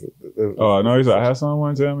that. I know. He said, I had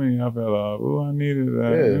someone tell me I fell off. Ooh, I needed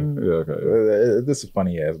that. Yeah, okay. This is a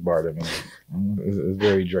funny ass bar to me. It's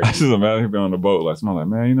very Drake. I just imagine him being on the boat. Like, someone like,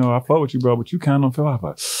 man, you know, I fuck with you, bro, but you kind of fell off.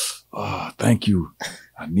 Like, oh, thank you.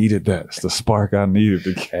 I needed that. It's the spark I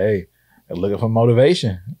needed. Hey, I'm looking for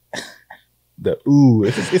motivation. The ooh,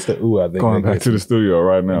 it's the ooh, I think. Going back to the studio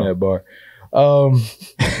right now. In that bar.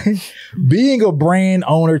 Being a brand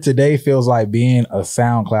owner today feels like being a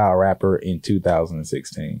SoundCloud rapper in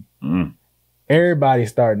 2016. Everybody's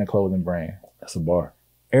starting a clothing brand. That's a bar.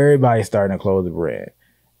 Everybody's starting a clothing brand.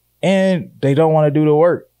 And they don't want to do the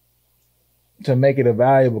work to make it a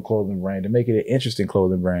valuable clothing brand, to make it an interesting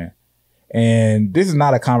clothing brand. And this is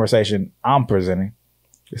not a conversation I'm presenting.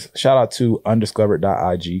 Shout out to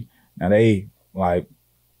undiscovered.ig. Now they like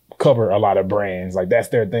cover a lot of brands. Like, that's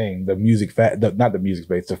their thing. The music, not the music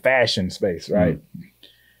space, the fashion space, right?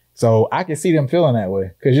 So I can see them feeling that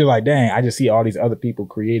way, because you're like, dang, I just see all these other people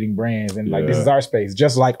creating brands and like, this is our space.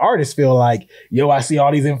 Just like artists feel like, yo, I see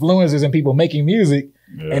all these influencers and people making music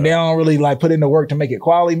and they don't really like put in the work to make it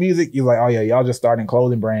quality music. You're like, oh yeah, y'all just starting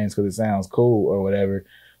clothing brands because it sounds cool or whatever.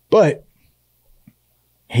 But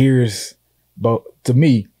to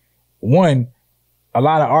me, one, a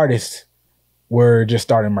lot of artists were just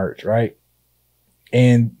starting merch, right?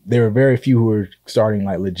 And there were very few who were starting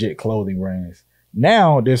like legit clothing brands.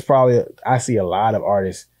 Now there's I see a lot of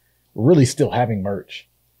artists really still having merch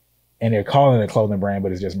and they're calling it a clothing brand,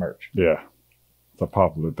 but it's just merch. Yeah. It's a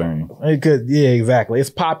popular thing. Yeah, exactly. It's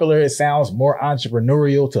popular. It sounds more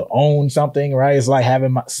entrepreneurial to own something, right? It's like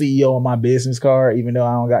having my CEO on my business card, even though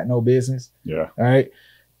I don't got no business. Yeah. All right.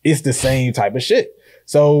 It's the same type of shit.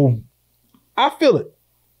 So I feel it.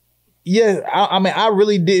 Yeah, I mean, I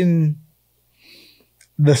really didn't.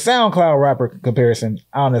 The SoundCloud rapper comparison,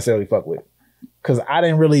 I don't necessarily fuck with, because I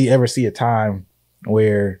didn't really ever see a time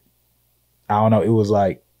where, I don't know, it was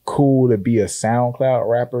like cool to be a SoundCloud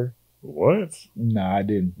rapper. What? No, I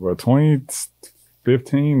didn't. Bro,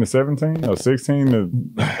 15 to 17 or 16 to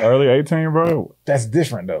early 18, bro. That's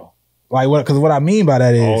different though. Like what? Because what I mean by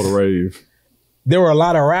that is all the rave. There were a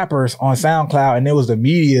lot of rappers on SoundCloud, and it was the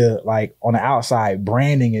media like on the outside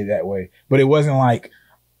branding it that way. But it wasn't like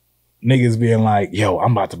niggas being like, "Yo,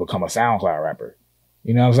 I'm about to become a SoundCloud rapper."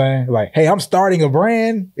 You know what I'm saying? Like, "Hey, I'm starting a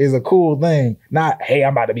brand" is a cool thing. Not, "Hey,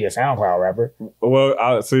 I'm about to be a SoundCloud rapper." Well,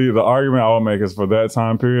 I see the argument I would make is for that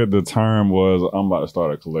time period, the term was, "I'm about to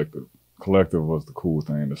start a collective." Collective was the cool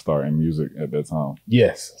thing to start in music at that time.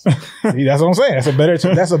 Yes, see, that's what I'm saying.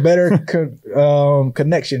 That's a better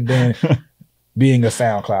connection than being a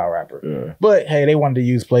SoundCloud rapper. Yeah. But hey, they wanted to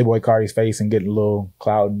use Playboy Cardi's face and get a little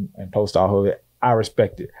clout and post off of it. I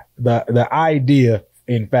respect it. The idea,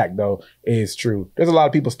 in fact, though, is true. There's a lot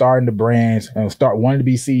of people starting the brands and start wanting to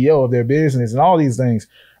be CEO of their business and all these things,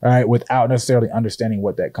 all right, without necessarily understanding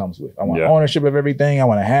what that comes with. I want ownership of everything. I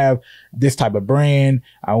want to have this type of brand.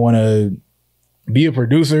 I want to be a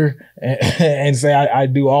producer and say I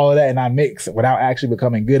do all of that and I mix without actually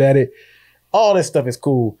becoming good at it. All this stuff is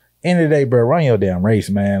cool. End of the day, bro, run your damn race,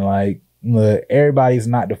 man. Like, look, everybody's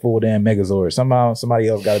not the full damn Megazord. Somebody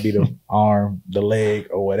else got to be the arm, the leg,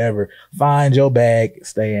 or whatever. Find your bag,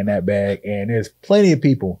 stay in that bag. And there's plenty of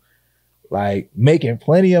people like making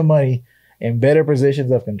plenty of money in better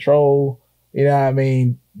positions of control, you know what I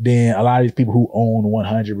mean, than a lot of these people who own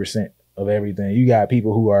 100% of everything. You got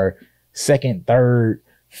people who are second, third,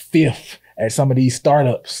 fifth at some of these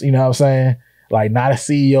startups, you know what I'm saying? Like not a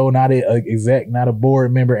CEO, not an exec, not a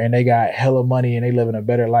board member, and they got hella money and they living a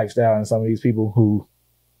better lifestyle than some of these people who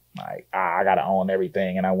like, I gotta own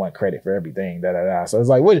everything and I want credit for everything, da da da. So it's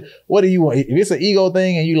like, what do you want? If it's an ego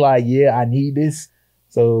thing and you like, yeah, I need this,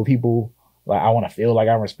 so people like I want to feel like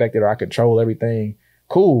I'm respected or I control everything,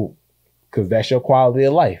 cool, because that's your quality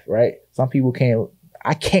of life, right? Some people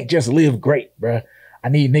I can't just live great, bruh. I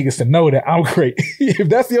need niggas to know that I'm great. If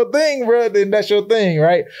that's your thing, bro, then that's your thing,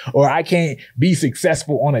 right? Or I can't be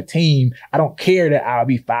successful on a team. I don't care that I'll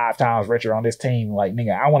be 5 times richer on this team. Like,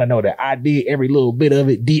 nigga, I want to know that I did every little bit of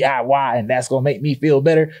it DIY and that's going to make me feel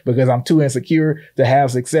better because I'm too insecure to have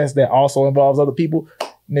success that also involves other people.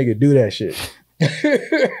 Nigga, do that shit.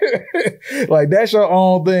 Like, that's your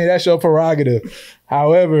own thing. That's your prerogative.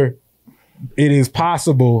 However, it is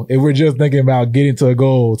possible if we're just thinking about getting to a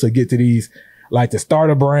goal to get to these, like to start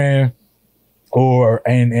a brand or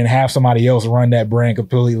and have somebody else run that brand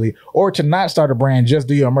completely, or to not start a brand, just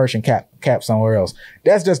do your merch and cap somewhere else.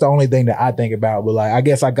 That's just the only thing that I think about. But like, I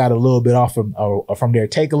guess I got a little bit off from their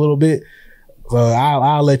take a little bit. So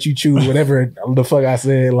I'll let you choose whatever the fuck I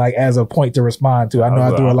said, like as a point to respond to. I know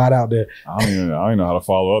I threw a lot out there. I don't know how to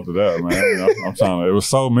follow up to that, man. You know, I'm trying to, it was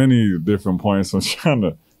so many different points. I'm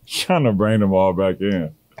trying to bring them all back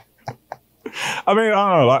in. I mean, I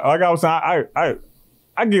don't know. Like I was saying,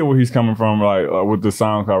 I get where he's coming from, like with the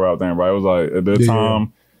SoundCloud rap thing, right? It was like at that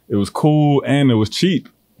time, it was cool and it was cheap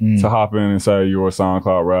to hop in and say you were a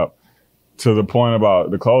SoundCloud rap. To the point about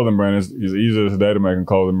the clothing brand, it's easier today to make a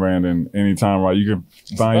clothing brand than any time, right? You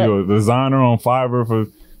can find you a designer on Fiverr for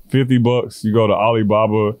 $50. You go to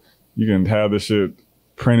Alibaba, you can have the shit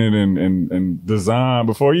printed and designed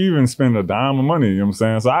before you even spend a dime of money. You know what I'm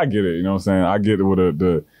saying? So I get it. You know what I'm saying? I get it where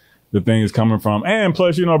the thing is coming from. And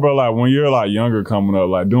plus, you know, bro, like when you're like younger coming up,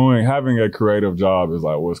 like having a creative job is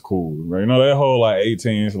like what's cool, right? You know, that whole like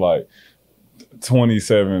 18 to like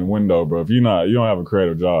 27 window, bro. If you don't have a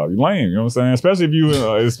creative job, you're lame. You know what I'm saying? Especially if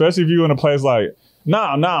you in a place like,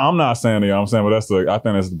 I'm not saying that, you know what I'm saying, but I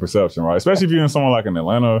think that's the perception, right? Especially if you're in somewhere like in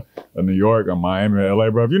Atlanta or New York or Miami or LA,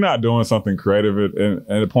 bro. If you're not doing something creative at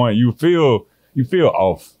the point you feel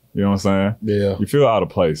off. You know what I'm saying? Yeah. You feel out of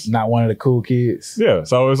place. Not one of the cool kids. Yeah.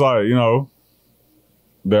 So it's like, you know,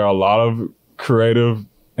 there are a lot of creative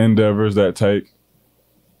endeavors that take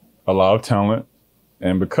a lot of talent.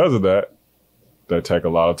 And because of that, they take a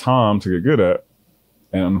lot of time to get good at.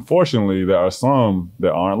 And unfortunately, there are some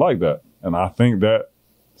that aren't like that. And I think that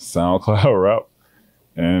SoundCloud rap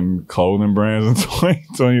and clothing brands in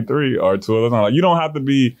 2023 are two of those. Like, you don't have to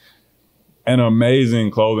be an amazing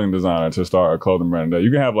clothing designer to start a clothing brand today. You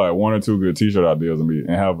can have like 1 or 2 good t-shirt ideas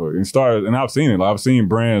and start. And I've seen it. Like, I've seen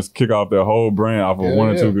brands kick off their whole brand off of 1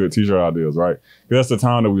 or 2 good t-shirt ideas, right? That's the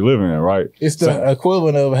time that we live in, right? It's the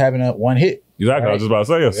equivalent of having a one hit. Exactly. Right? I was just about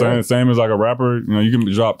to say, same as like a rapper. You know, you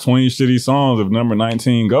can drop 20 shitty songs. If number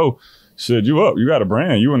 19 go, shit, you up. You got a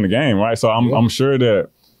brand. You in the game, right? So I'm sure that,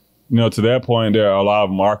 you know, to that point, there are a lot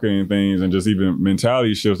of marketing things and just even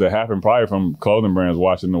mentality shifts that happen probably from clothing brands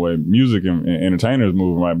watching the way music and entertainers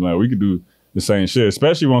move, right? Like, we could do the same shit,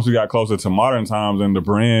 especially once we got closer to modern times and the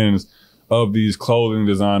brands of these clothing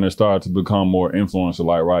designers start to become more influential.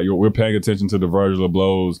 Like, right, we're paying attention to the Virgil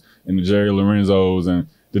Ablohs and the Jerry Lorenzos and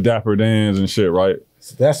the Dapper Dans and shit, right?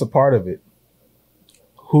 So that's a part of it.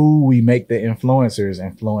 Who we make the influencers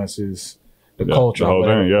influences the culture, the whole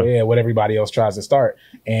thing, what everybody else tries to start.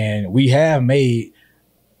 And we have made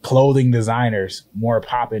clothing designers more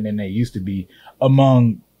popping than they used to be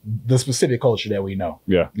among the specific culture that we know.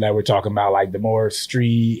 Yeah. Like we're talking about like the more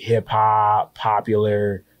street, hip hop,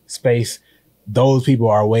 popular space. Those people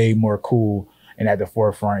are way more cool and at the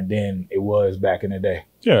forefront than it was back in the day.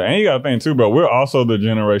 Yeah, and you gotta think too, bro, we're also the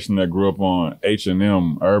generation that grew up on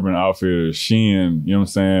H&M, Urban Outfitters, Shein, you know what I'm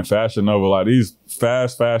saying, Fashion Nova, like these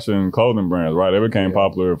fast fashion clothing brands, right? They became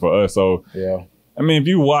popular for us. So, I mean, if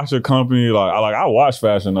you watch a company, I watched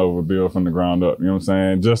Fashion Nova build from the ground up, you know what I'm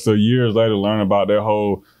saying? Just years later, learn about their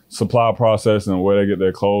whole supply process and where they get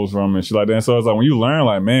their clothes from and shit like that. And so it's like, when you learn,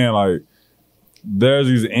 like, man, like, there's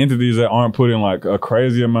these entities that aren't putting like a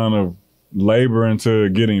crazy amount of labor into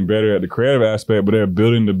getting better at the creative aspect, but they're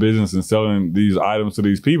building the business and selling these items to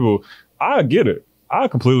these people. I get it. I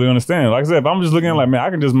completely understand. Like I said, if I'm just looking at like, man, I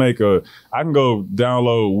can just I can go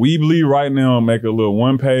download Weebly right now and make a little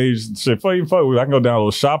one-page shit. I can go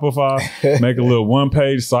download Shopify, make a little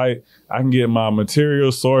one-page site. I can get my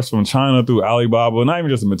material sourced from China through Alibaba. Not even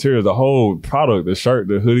just the materials, the whole product, the shirt,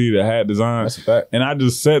 the hoodie, the hat design. That's a fact. And I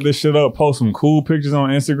just set this shit up, post some cool pictures on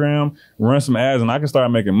Instagram, run some ads, and I can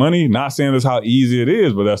start making money. Not saying that's how easy it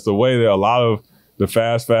is, but that's the way that a lot of the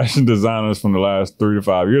fast fashion designers from the last 3 to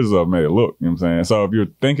 5 years have made it look. You know what I'm saying? So if you're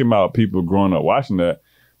thinking about people growing up watching that,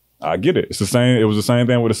 I get it. It's the same. It was the same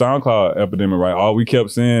thing with the SoundCloud epidemic, right? All we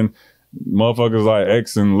kept seeing motherfuckers like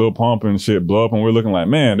X and Lil Pump and shit blow up, and we're looking like,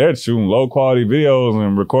 man, they're shooting low quality videos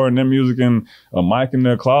and recording their music in a mic in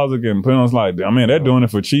their closet and putting on like, I mean, they're doing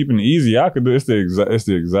it for cheap and easy. I could do it's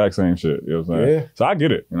the exact same shit. You know what I'm saying? Yeah. So I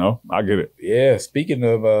get it. You know, I get it. Yeah. Speaking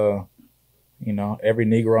of you know, every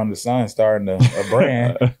Negro on the sun starting a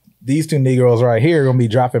brand. These two Negroes right here are gonna be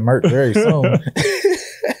dropping merch very soon.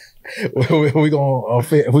 We're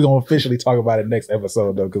gonna officially talk about it next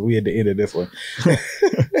episode though, because we at the end of this one.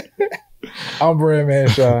 I'm BrandMan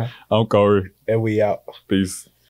Sean. I'm Corey. And we out. Peace.